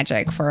was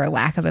magic, for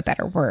lack of a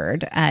better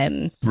word.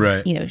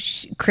 Right.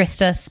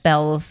 Krista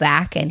spells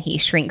Zach and he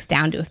shrinks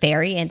down to a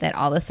fairy, and then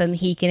all of a sudden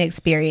he can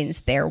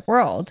experience their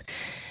world.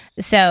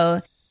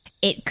 So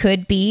it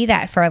could be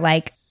that for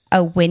like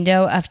a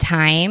window of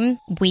time,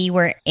 we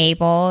were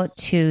able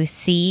to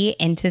see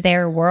into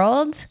their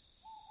world.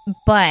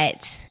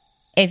 But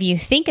if you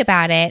think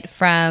about it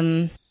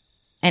from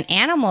an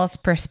animal's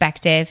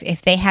perspective,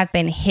 if they have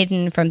been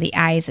hidden from the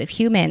eyes of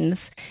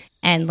humans,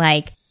 and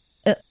like,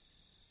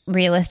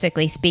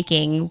 realistically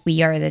speaking,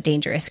 we are the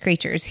dangerous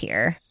creatures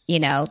here,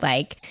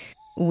 like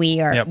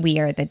we are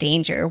the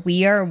danger.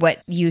 We are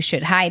what you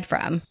should hide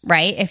from,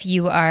 right? If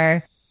you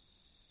are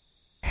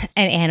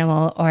an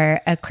animal or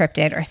a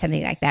cryptid or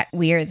something like that,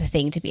 we are the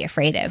thing to be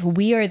afraid of.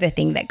 We are the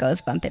thing that goes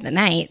bump in the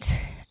night.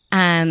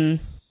 I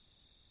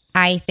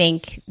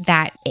think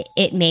that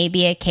it may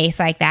be a case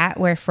like that,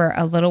 where for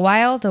a little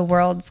while the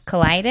worlds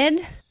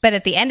collided, but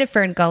at the end of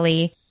Fern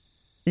Gully,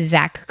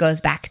 Zach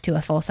goes back to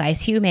a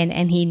full-size human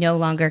and he no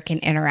longer can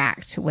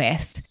interact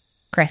with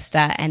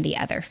Krista and the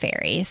other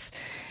fairies.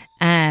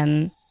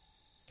 That's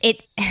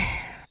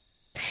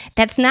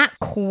not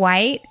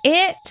quite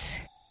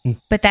it,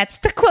 but that's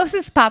the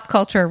closest pop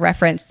culture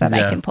reference that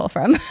I can pull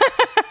from.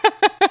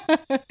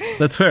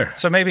 That's fair.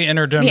 So maybe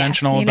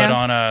interdimensional,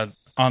 Yeah, but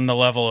on the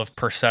level of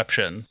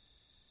perception,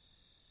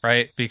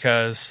 right?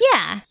 Because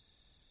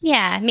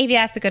yeah, maybe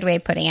that's a good way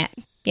of putting it.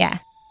 Yeah,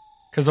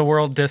 because a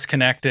world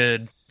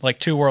disconnected, like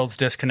two worlds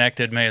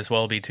disconnected, may as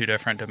well be two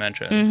different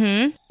dimensions,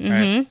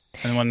 right?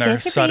 And when they're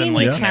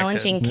suddenly connected,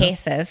 challenging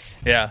cases.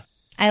 Yeah,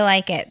 I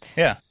like it.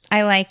 Yeah,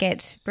 I like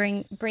it.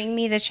 Bring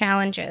me the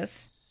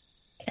challenges.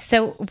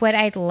 So what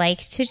I'd like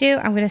to do,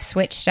 I'm going to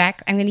switch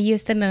deck. I'm going to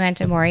use the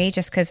Memento Mori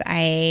just because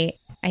I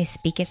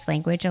speak its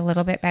language a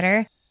little bit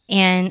better,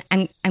 and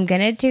I'm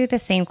going to do the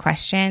same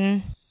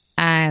question.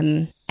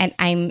 And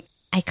I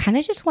kind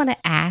of just want to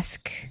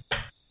ask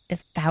the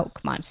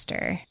Fouke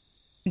monster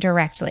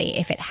directly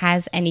if it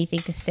has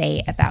anything to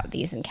say about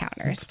these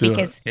encounters,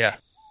 because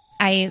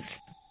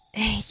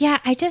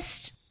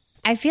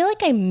I feel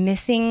like I'm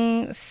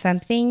missing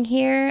something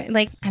here.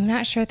 Like, I'm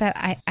not sure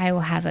that I will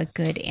have a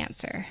good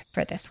answer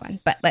for this one,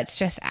 but let's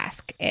just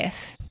ask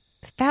if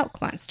Fouke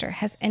monster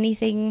has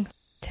anything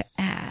to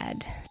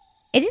add.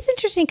 It is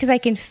interesting because I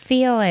can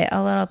feel it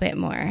a little bit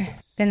more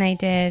than I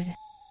did.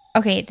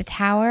 Okay, the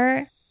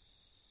tower.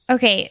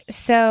 Okay,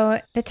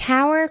 so the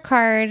tower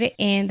card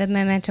in the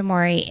Memento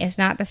Mori is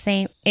not the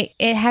same.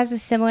 It has a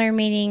similar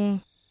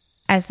meaning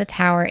as the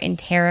tower in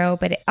tarot,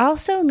 but it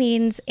also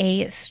means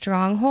a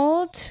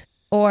stronghold,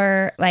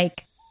 or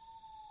like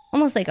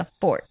almost like a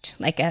fort,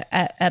 like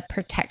a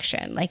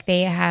protection, like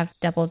they have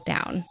doubled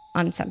down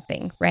on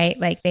something, right?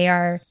 Like they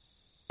are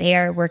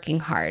working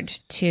hard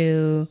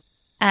to,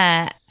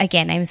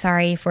 again, I'm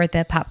sorry for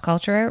the pop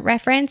culture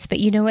reference, but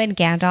you know when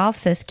Gandalf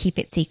says, keep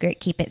it secret,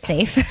 keep it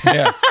safe.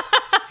 Yeah.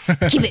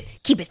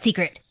 keep it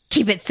secret,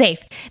 keep it safe.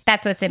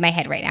 That's what's in my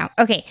head right now.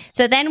 Okay,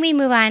 so then we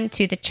move on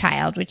to the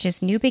child, which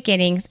is new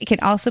beginnings. It can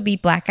also be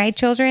black-eyed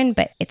children,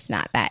 but it's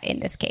not that in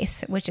this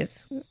case, which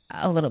is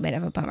a little bit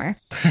of a bummer.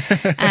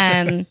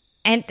 And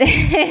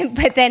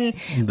but then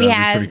we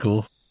have, pretty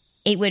cool.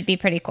 It would be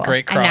pretty cool.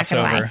 Great crossover.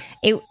 I'm not gonna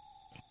lie.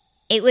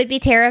 It would be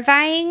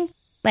terrifying.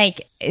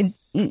 Like,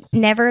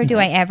 never do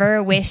I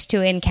ever wish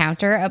to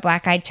encounter a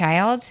black-eyed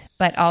child,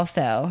 but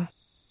also,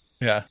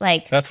 yeah,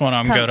 like, that's one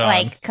I'm good on.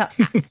 Like,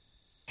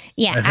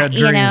 yeah, I've had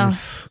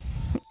dreams.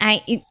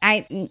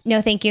 I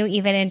no, thank you.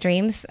 Even in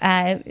dreams,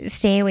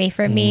 stay away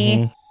from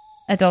me.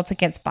 Adults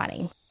against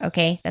spawning.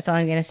 Okay, that's all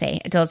I'm gonna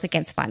say. Adults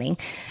against spawning.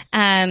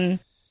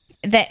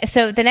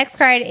 So the next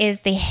card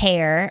is the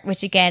hare,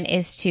 which again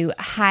is to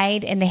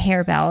hide in the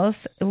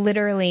harebells,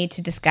 literally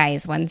to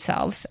disguise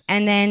oneself.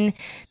 And then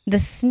the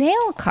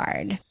snail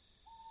card.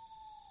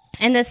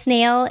 And the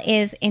snail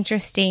is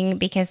interesting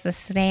because the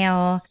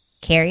snail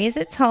carries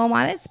its home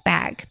on its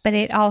back, but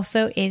it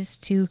also is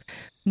to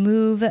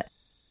move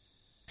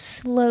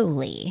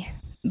slowly.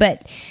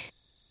 But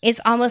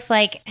it's almost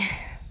like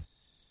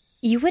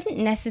you wouldn't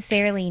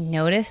necessarily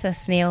notice a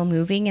snail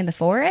moving in the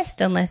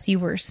forest unless you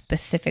were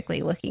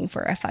specifically looking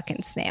for a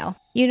fucking snail.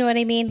 You know what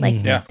I mean?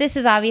 Like, This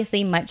is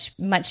obviously much,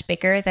 much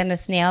bigger than a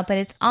snail, but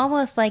it's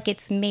almost like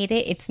it's made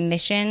it its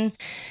mission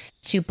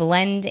to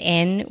blend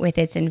in with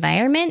its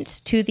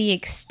environment to the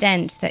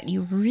extent that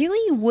you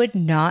really would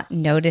not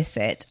notice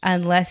it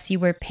unless you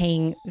were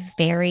paying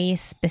very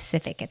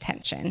specific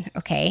attention,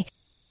 okay?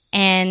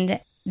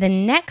 And the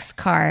next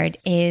card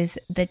is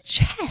the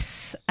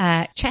chess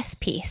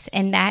piece,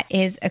 and that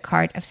is a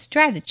card of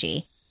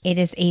strategy. It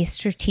is a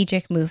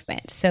strategic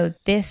movement. So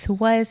this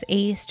was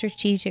a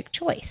strategic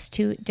choice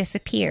to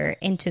disappear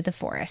into the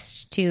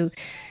forest, to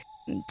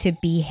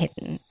be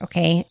hidden,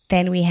 okay?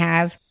 Then we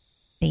have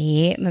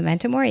the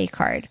Memento Mori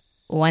card.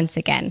 Once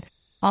again,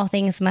 all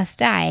things must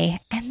die.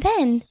 And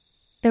then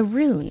the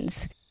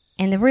runes.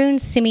 And the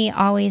runes to me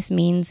always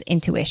means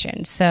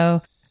intuition.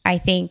 So I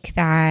think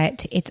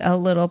that it's a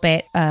little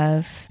bit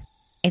of,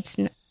 it's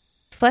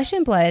flesh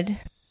and blood,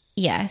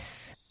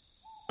 yes.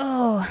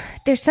 Oh,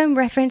 there's some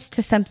reference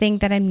to something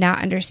that I'm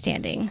not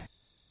understanding.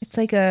 It's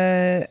like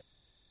in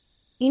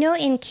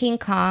King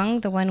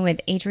Kong, the one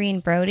with Adrian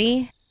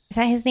Brody, is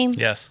that his name?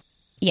 Yes.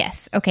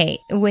 Yes. Okay.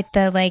 With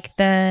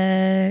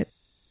the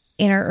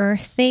inner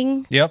earth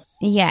thing. Yep.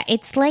 Yeah.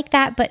 It's like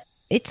that,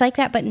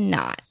 but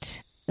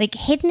not like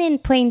hidden in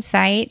plain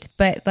sight,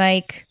 but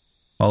like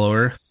Hollow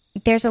Earth.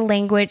 There's a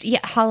language. Yeah.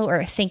 Hollow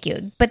Earth. Thank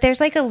you. But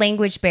there's like a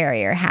language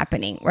barrier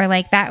happening where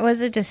like that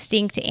was a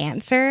distinct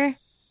answer,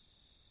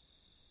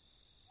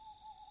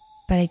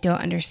 but I don't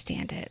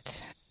understand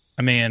it.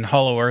 I mean,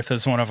 Hollow Earth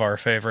is one of our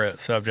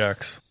favorite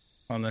subjects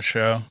on the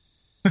show.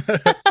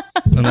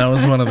 And that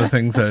was one of the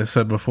things I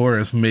said before,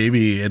 is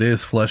maybe it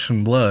is flesh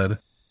and blood,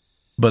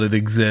 but it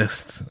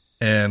exists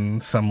in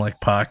some like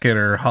pocket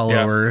or hollow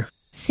earth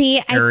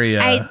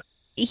area.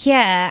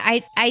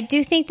 I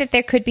do think that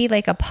there could be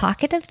like a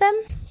pocket of them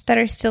that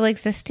are still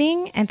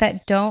existing and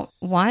that don't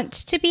want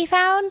to be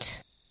found.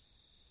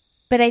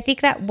 But I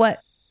think that what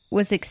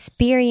was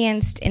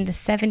experienced in the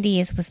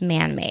 70s was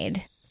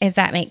man-made, if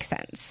that makes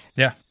sense.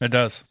 Yeah, it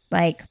does.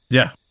 Like,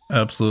 yeah,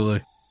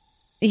 absolutely.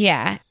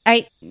 Yeah,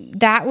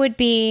 that would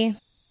be,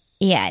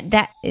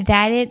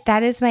 that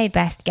is my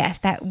best guess,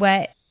 that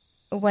what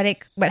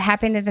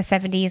happened in the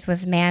 70s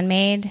was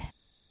man-made.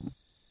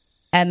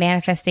 a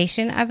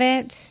manifestation of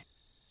it,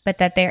 but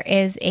that there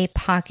is a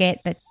pocket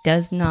that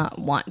does not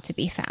want to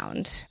be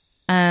found.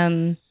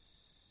 And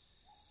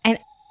I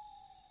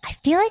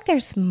feel like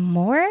there's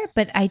more,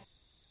 but I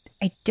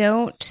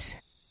don't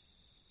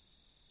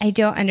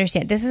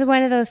understand. This is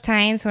one of those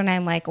times when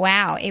I'm like,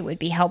 wow, it would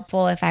be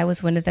helpful if I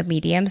was one of the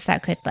mediums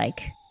that could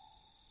like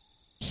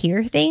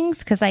hear things.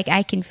 Because like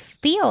I can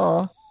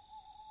feel,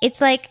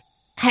 it's like,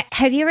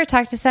 have you ever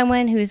talked to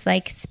someone who's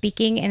like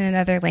speaking in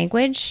another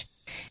language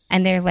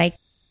and they're like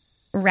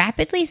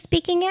rapidly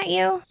speaking at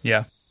you?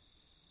 Yeah.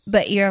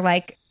 But you're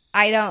like,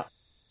 I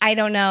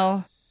don't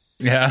know.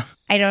 Yeah.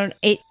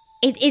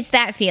 It's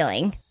that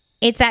feeling.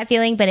 It's that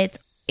feeling, but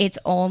it's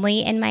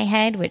only in my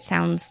head, which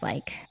sounds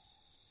like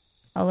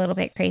a little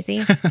bit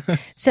crazy.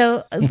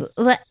 So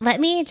let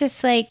me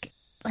just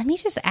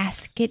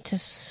ask it to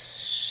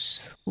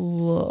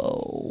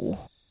slow.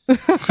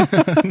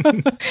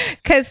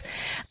 Because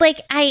like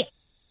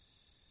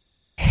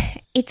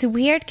it's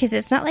weird because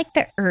it's not like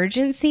the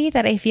urgency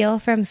that I feel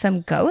from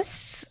some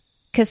ghosts,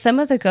 because some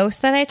of the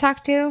ghosts that I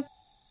talk to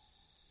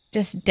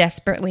just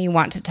desperately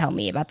want to tell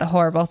me about the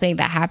horrible thing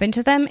that happened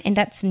to them, and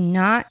that's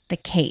not the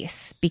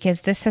case,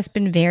 because this has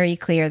been very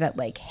clear that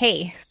like,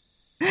 hey,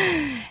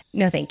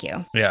 no thank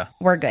you. Yeah.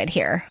 We're good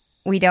here.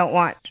 We don't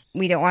want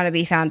to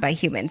be found by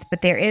humans,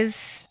 but there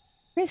is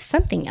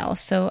something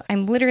else. So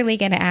I'm literally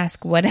going to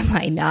ask, what am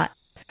I not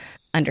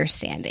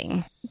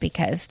understanding?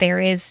 Because there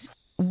is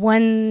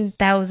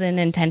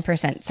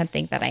 1010%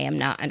 something that I am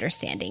not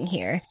understanding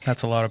here.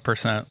 That's a lot of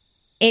percent.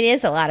 It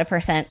is a lot of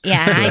percent.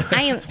 Yeah,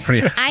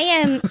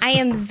 I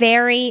am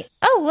very.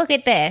 Oh, look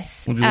at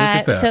this. Would you look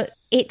at that? So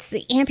it's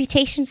the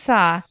amputation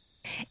saw.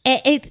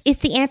 It's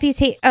the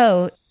amputate.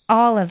 Oh,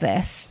 all of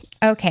this.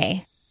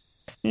 Okay,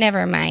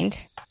 never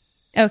mind.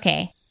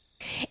 Okay,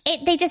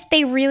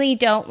 they really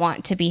don't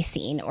want to be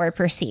seen or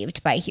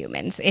perceived by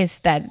humans.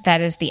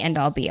 That is the end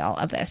all be all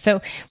of this.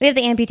 So we have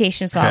the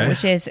amputation saw,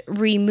 which is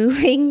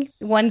removing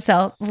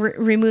oneself,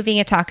 removing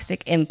a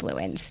toxic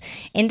influence.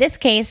 In this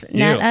case,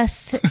 not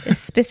us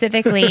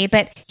specifically,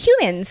 but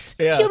humans.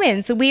 Yeah.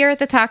 Humans, we're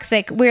the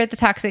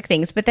toxic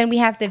things. But then we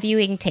have the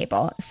viewing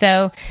table.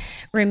 So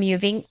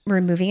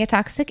removing a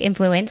toxic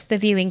influence, the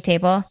viewing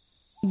table.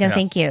 No,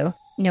 thank you.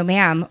 No,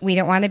 ma'am, we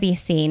don't want to be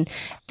seen.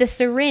 The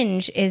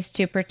syringe is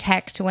to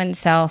protect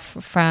oneself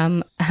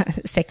from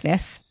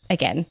sickness.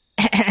 Again,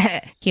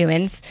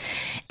 humans.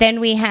 Then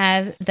we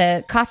have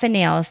the coffin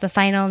nails, the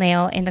final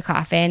nail in the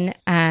coffin,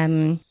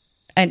 an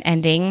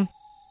ending.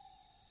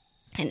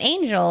 An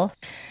angel,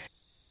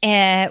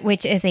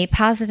 which is a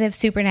positive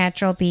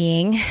supernatural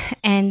being.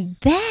 And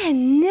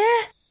then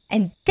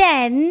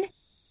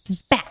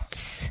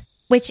bats,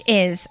 which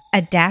is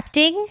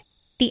adapting.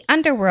 The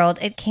underworld,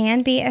 it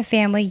can be a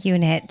family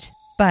unit,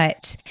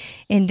 but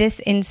in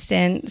this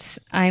instance,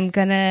 I'm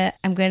gonna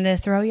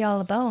throw y'all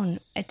a bone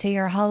to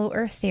your Hollow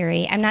Earth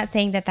theory. I'm not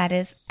saying that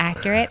is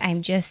accurate.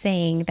 I'm just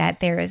saying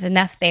that there is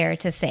enough there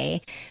to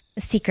say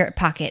secret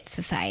pocket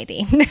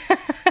society.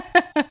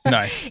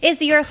 Nice. Is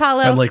the Earth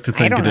hollow? I'd like to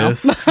think it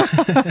is.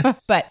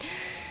 But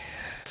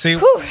see,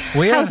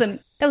 that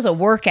was a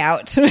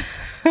workout.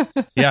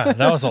 Yeah,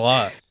 that was a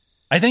lot.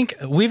 I think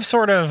we've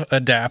sort of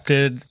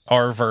adapted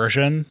our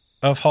version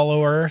of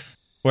Hollow Earth,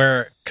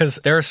 because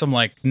there are some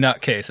like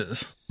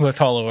nutcases with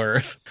Hollow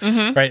Earth,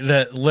 right?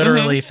 That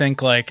literally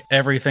think like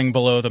everything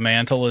below the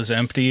mantle is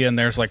empty and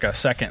there's like a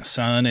second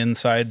sun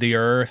inside the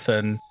earth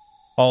and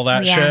all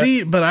that shit.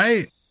 See, but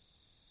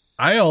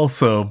I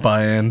also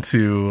buy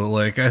into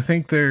like, I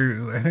think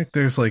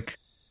there's like,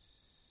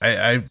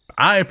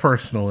 I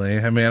personally,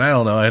 I mean, I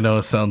don't know. I know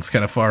it sounds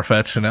kind of far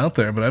fetched and out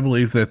there, but I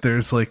believe that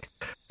there's like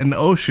an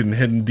ocean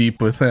hidden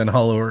deep within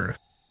Hollow Earth.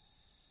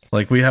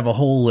 Like we have a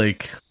whole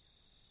like.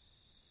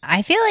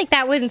 I feel like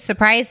that wouldn't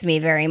surprise me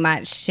very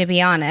much, to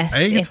be honest.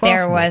 If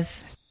there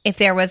was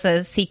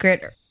a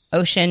secret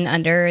ocean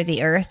under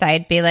the earth,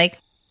 I'd be like,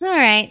 all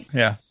right.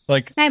 Yeah.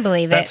 Like I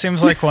believe that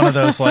seems like one of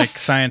those like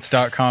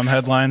science.com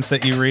headlines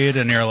that you read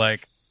and you're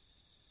like,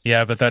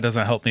 yeah, but that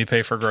doesn't help me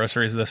pay for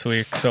groceries this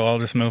week, so I'll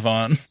just move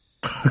on.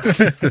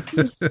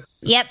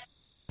 Yep. Yeah.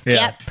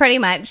 Yep, pretty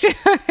much.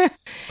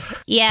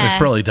 Yeah. There's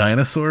probably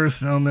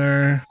dinosaurs down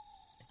there.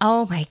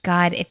 Oh my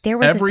god, if there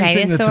was everything a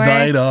dinosaur that's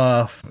died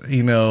off,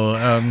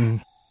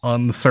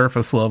 on the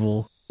surface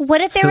level.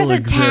 What if there was a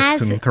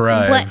and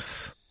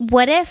thrives?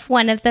 What if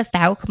one of the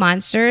Fouke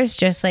monsters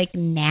just like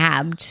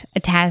nabbed a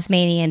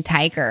Tasmanian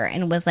tiger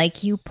and was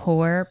like, "You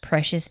poor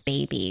precious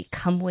baby,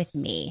 come with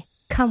me,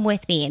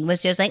 and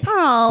was just like,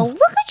 "Oh,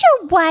 look at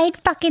your wide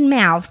fucking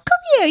mouth. Come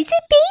here, it's a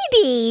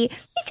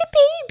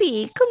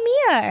baby, come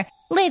here,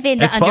 live in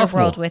the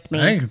underworld with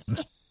me."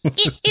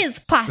 It is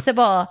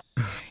possible.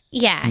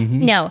 Yeah,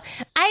 no.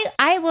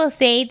 I will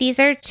say these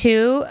are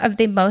two of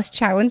the most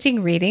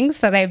challenging readings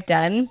that I've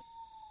done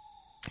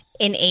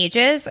in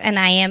ages, and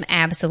I am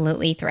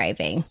absolutely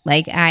thriving.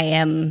 Like I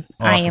am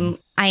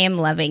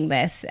loving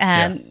this.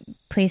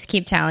 Please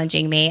keep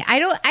challenging me.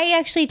 I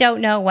actually don't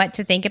know what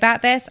to think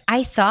about this.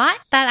 I thought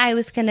that I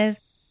was gonna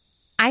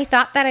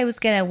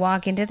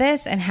walk into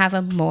this and have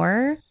a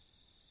more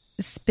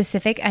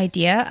specific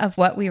idea of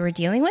what we were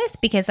dealing with,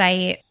 because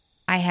I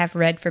have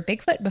read for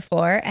Bigfoot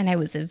before, and I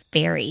was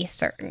very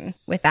certain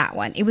with that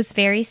one. It was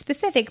very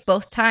specific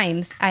both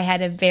times. I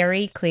had a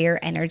very clear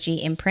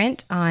energy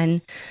imprint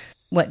on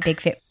what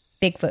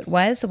Bigfoot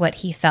was, what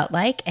he felt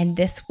like, and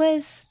this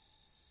was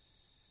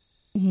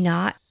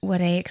not what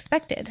I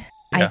expected.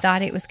 Yeah. I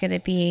thought it was going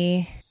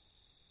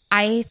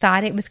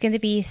to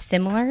be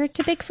similar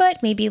to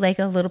Bigfoot, maybe like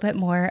a little bit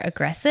more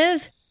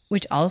aggressive,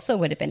 which also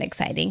would have been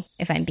exciting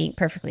if I'm being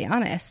perfectly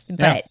honest.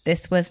 But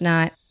this was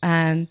not.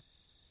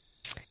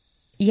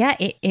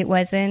 It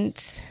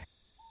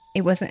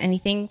wasn't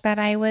anything that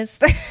I was.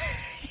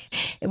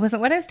 It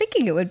wasn't what I was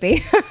thinking it would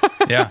be.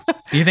 Yeah.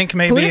 You think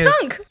maybe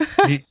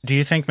do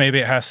you think maybe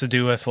it has to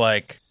do with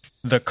like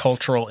the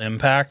cultural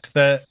impact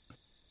that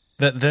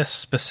this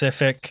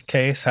specific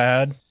case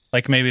had?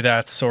 Like maybe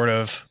that's sort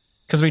of,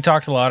 because we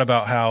talked a lot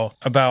about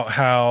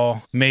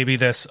how maybe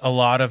a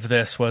lot of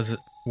this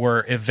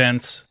were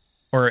events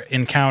or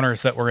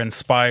encounters that were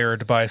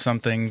inspired by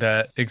something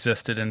that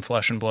existed in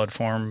flesh and blood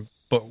form,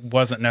 but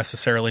wasn't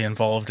necessarily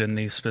involved in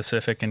these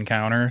specific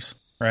encounters,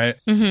 right?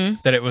 Mm-hmm.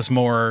 That it was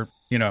more,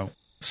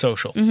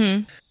 social.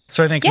 Mm-hmm.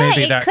 So I think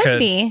maybe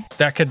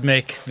that could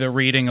make the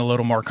reading a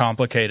little more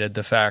complicated.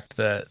 The fact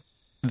that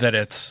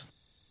it's,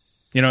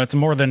 it's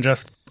more than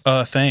just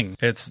a thing.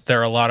 There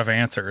are a lot of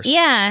answers.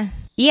 Yeah.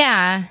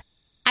 Yeah.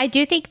 I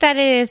do think that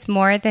it is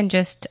more than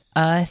just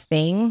a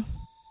thing.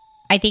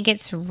 I think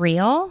it's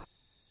real.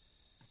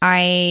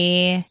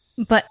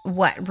 But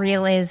what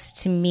real is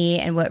to me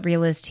and what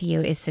real is to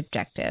you is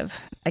subjective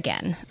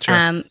again.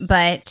 Sure.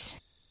 But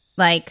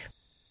like,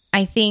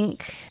 I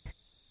think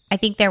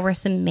there were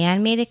some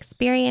man-made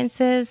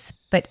experiences,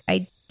 but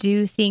I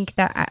do think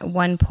that at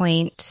one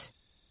point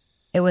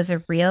it was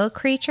a real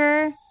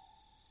creature.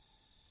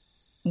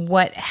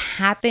 What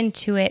happened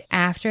to it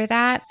after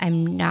that,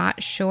 I'm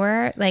not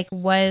sure. Like,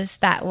 was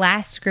that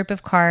last group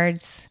of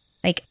cards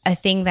like a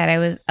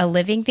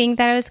living thing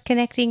that I was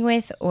connecting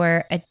with,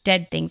 or a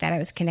dead thing that I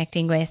was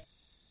connecting with?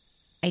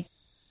 I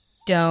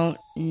don't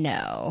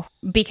know.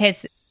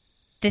 Because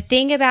the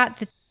thing about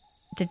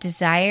the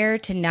desire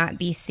to not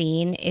be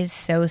seen is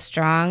so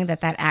strong that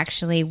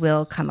actually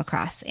will come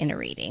across in a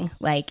reading.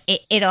 Like,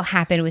 it'll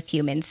happen with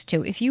humans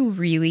too. If you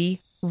really,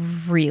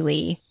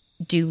 really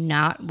do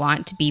not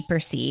want to be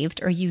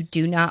perceived, or you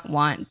do not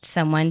want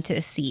someone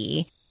to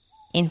see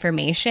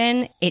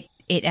information,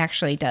 it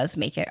actually does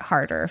make it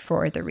harder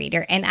for the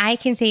reader. And I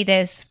can say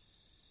this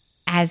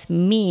as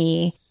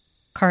me,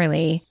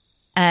 Carly,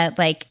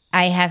 like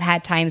I have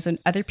had times when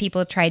other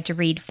people tried to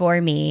read for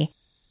me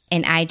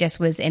and I just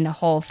was in a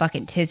whole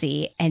fucking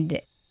tizzy, and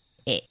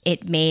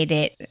it made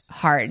it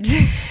hard.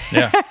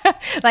 Yeah.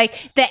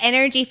 Like the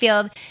energy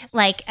field,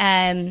 like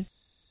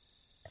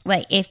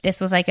if this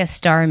was like a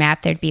star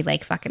map, there'd be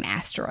like fucking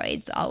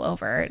asteroids all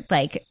over,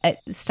 like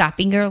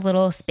stopping your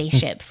little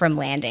spaceship from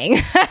landing.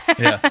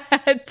 Yeah,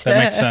 that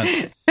makes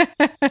sense.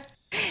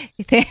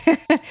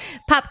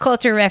 Pop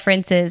culture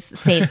references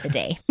save the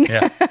day.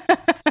 Yeah.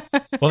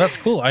 Well, that's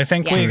cool. I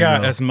think we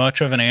got as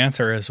much of an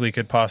answer as we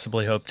could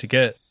possibly hope to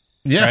get.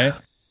 Yeah.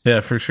 Right? Yeah,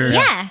 for sure.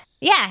 Yeah.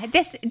 Yeah.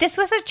 This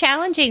was a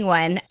challenging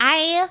one.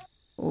 I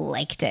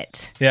liked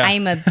it. Yeah.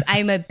 I'm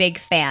a big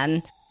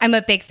fan.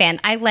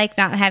 I like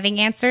not having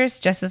answers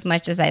just as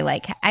much as I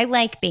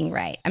like being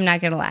right. I'm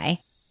not going to lie.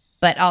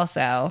 But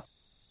also,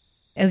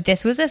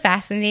 this was a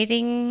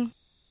fascinating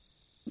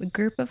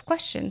group of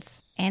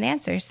questions and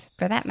answers,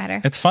 for that matter.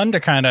 It's fun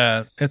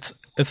to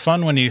it's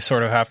fun when you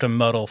sort of have to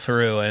muddle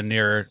through and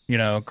you're,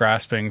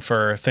 grasping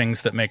for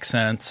things that make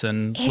sense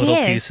and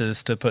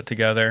pieces to put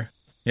together.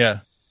 Yeah.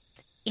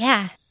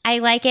 Yeah. I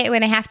like it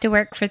when I have to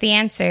work for the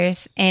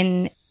answers,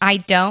 and I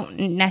don't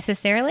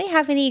necessarily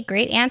have any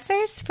great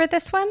answers for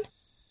this one,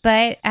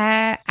 but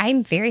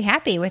I'm very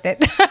happy with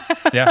it.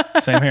 Yeah,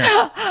 same here.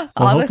 Well,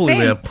 hopefully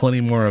we have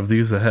plenty more of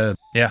these ahead.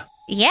 Yeah.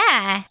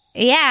 Yeah.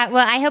 Yeah.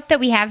 Well, I hope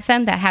that we have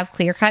some that have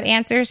clear-cut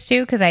answers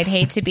too, because I'd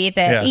hate to be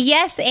the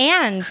yes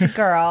and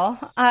girl.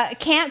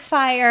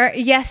 Campfire,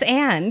 yes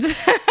and.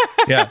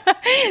 Yeah.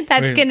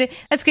 That's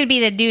gonna be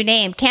the new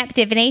name. Camp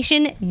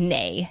Divination,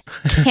 nay.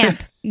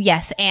 Camp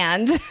yes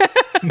and.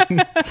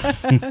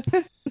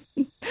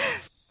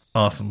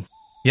 Awesome.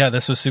 Yeah,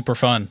 this was super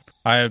fun.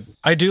 I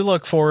do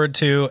look forward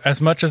to, as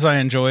much as I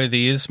enjoy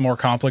these more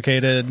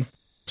complicated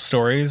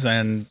stories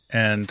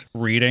and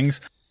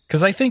readings,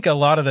 because I think a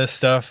lot of this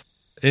stuff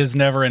is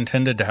never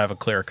intended to have a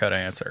clear-cut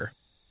answer,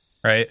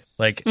 right?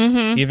 Like,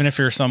 even if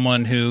you're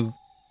someone who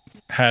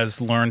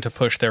has learned to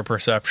push their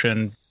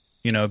perception,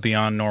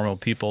 beyond normal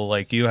people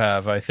like you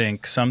have, I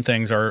think some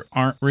things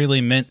aren't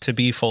really meant to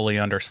be fully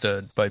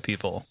understood by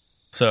people.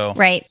 So,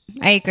 right,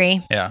 I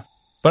agree. Yeah.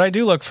 But I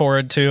do look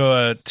forward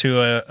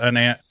to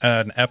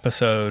an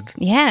episode,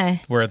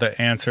 where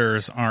the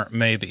answers aren't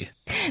maybe.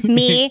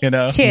 Me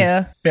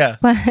too. Yeah.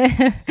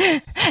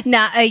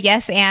 Not a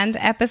yes and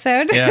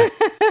episode. Yeah.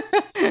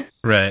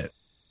 Right.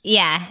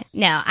 Yeah.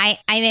 No,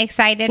 I'm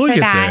excited for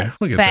that.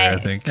 We'll get there, I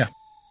think. Yeah.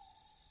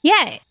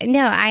 Yeah.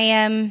 No,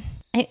 I'm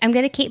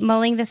going to keep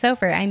mulling this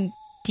over. I'm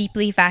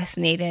deeply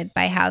fascinated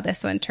by how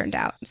this one turned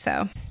out.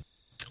 So,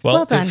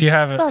 well done. If you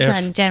have, well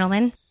done,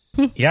 gentlemen.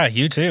 Yeah,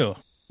 you too.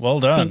 Well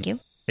done. Thank you.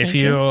 If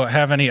you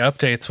have any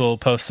updates, we'll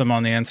post them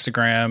on the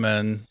Instagram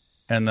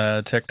and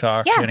the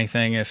TikTok. Yeah.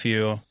 Anything if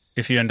you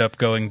end up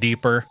going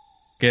deeper,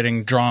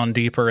 getting drawn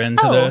deeper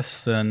into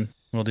this, then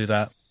we'll do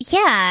that.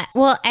 Yeah.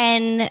 Well,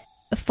 and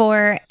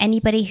for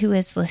anybody who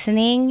is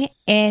listening,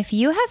 if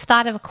you have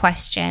thought of a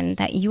question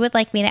that you would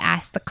like me to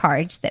ask the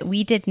cards that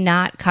we did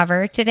not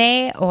cover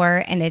today,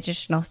 or an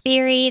additional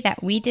theory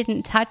that we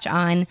didn't touch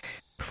on,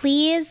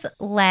 please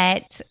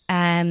let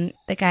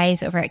the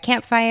guys over at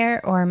Campfire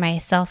or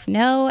myself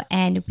know,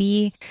 and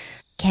we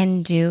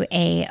can do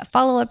a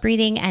follow-up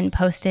reading and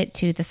post it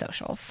to the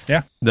socials.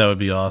 Yeah, that would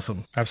be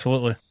awesome.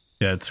 Absolutely.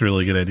 Yeah, it's a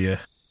really good idea.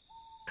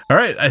 All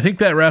right, I think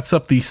that wraps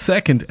up the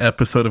second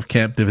episode of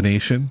Camp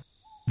Divination,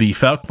 the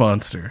Fouke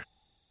Monster.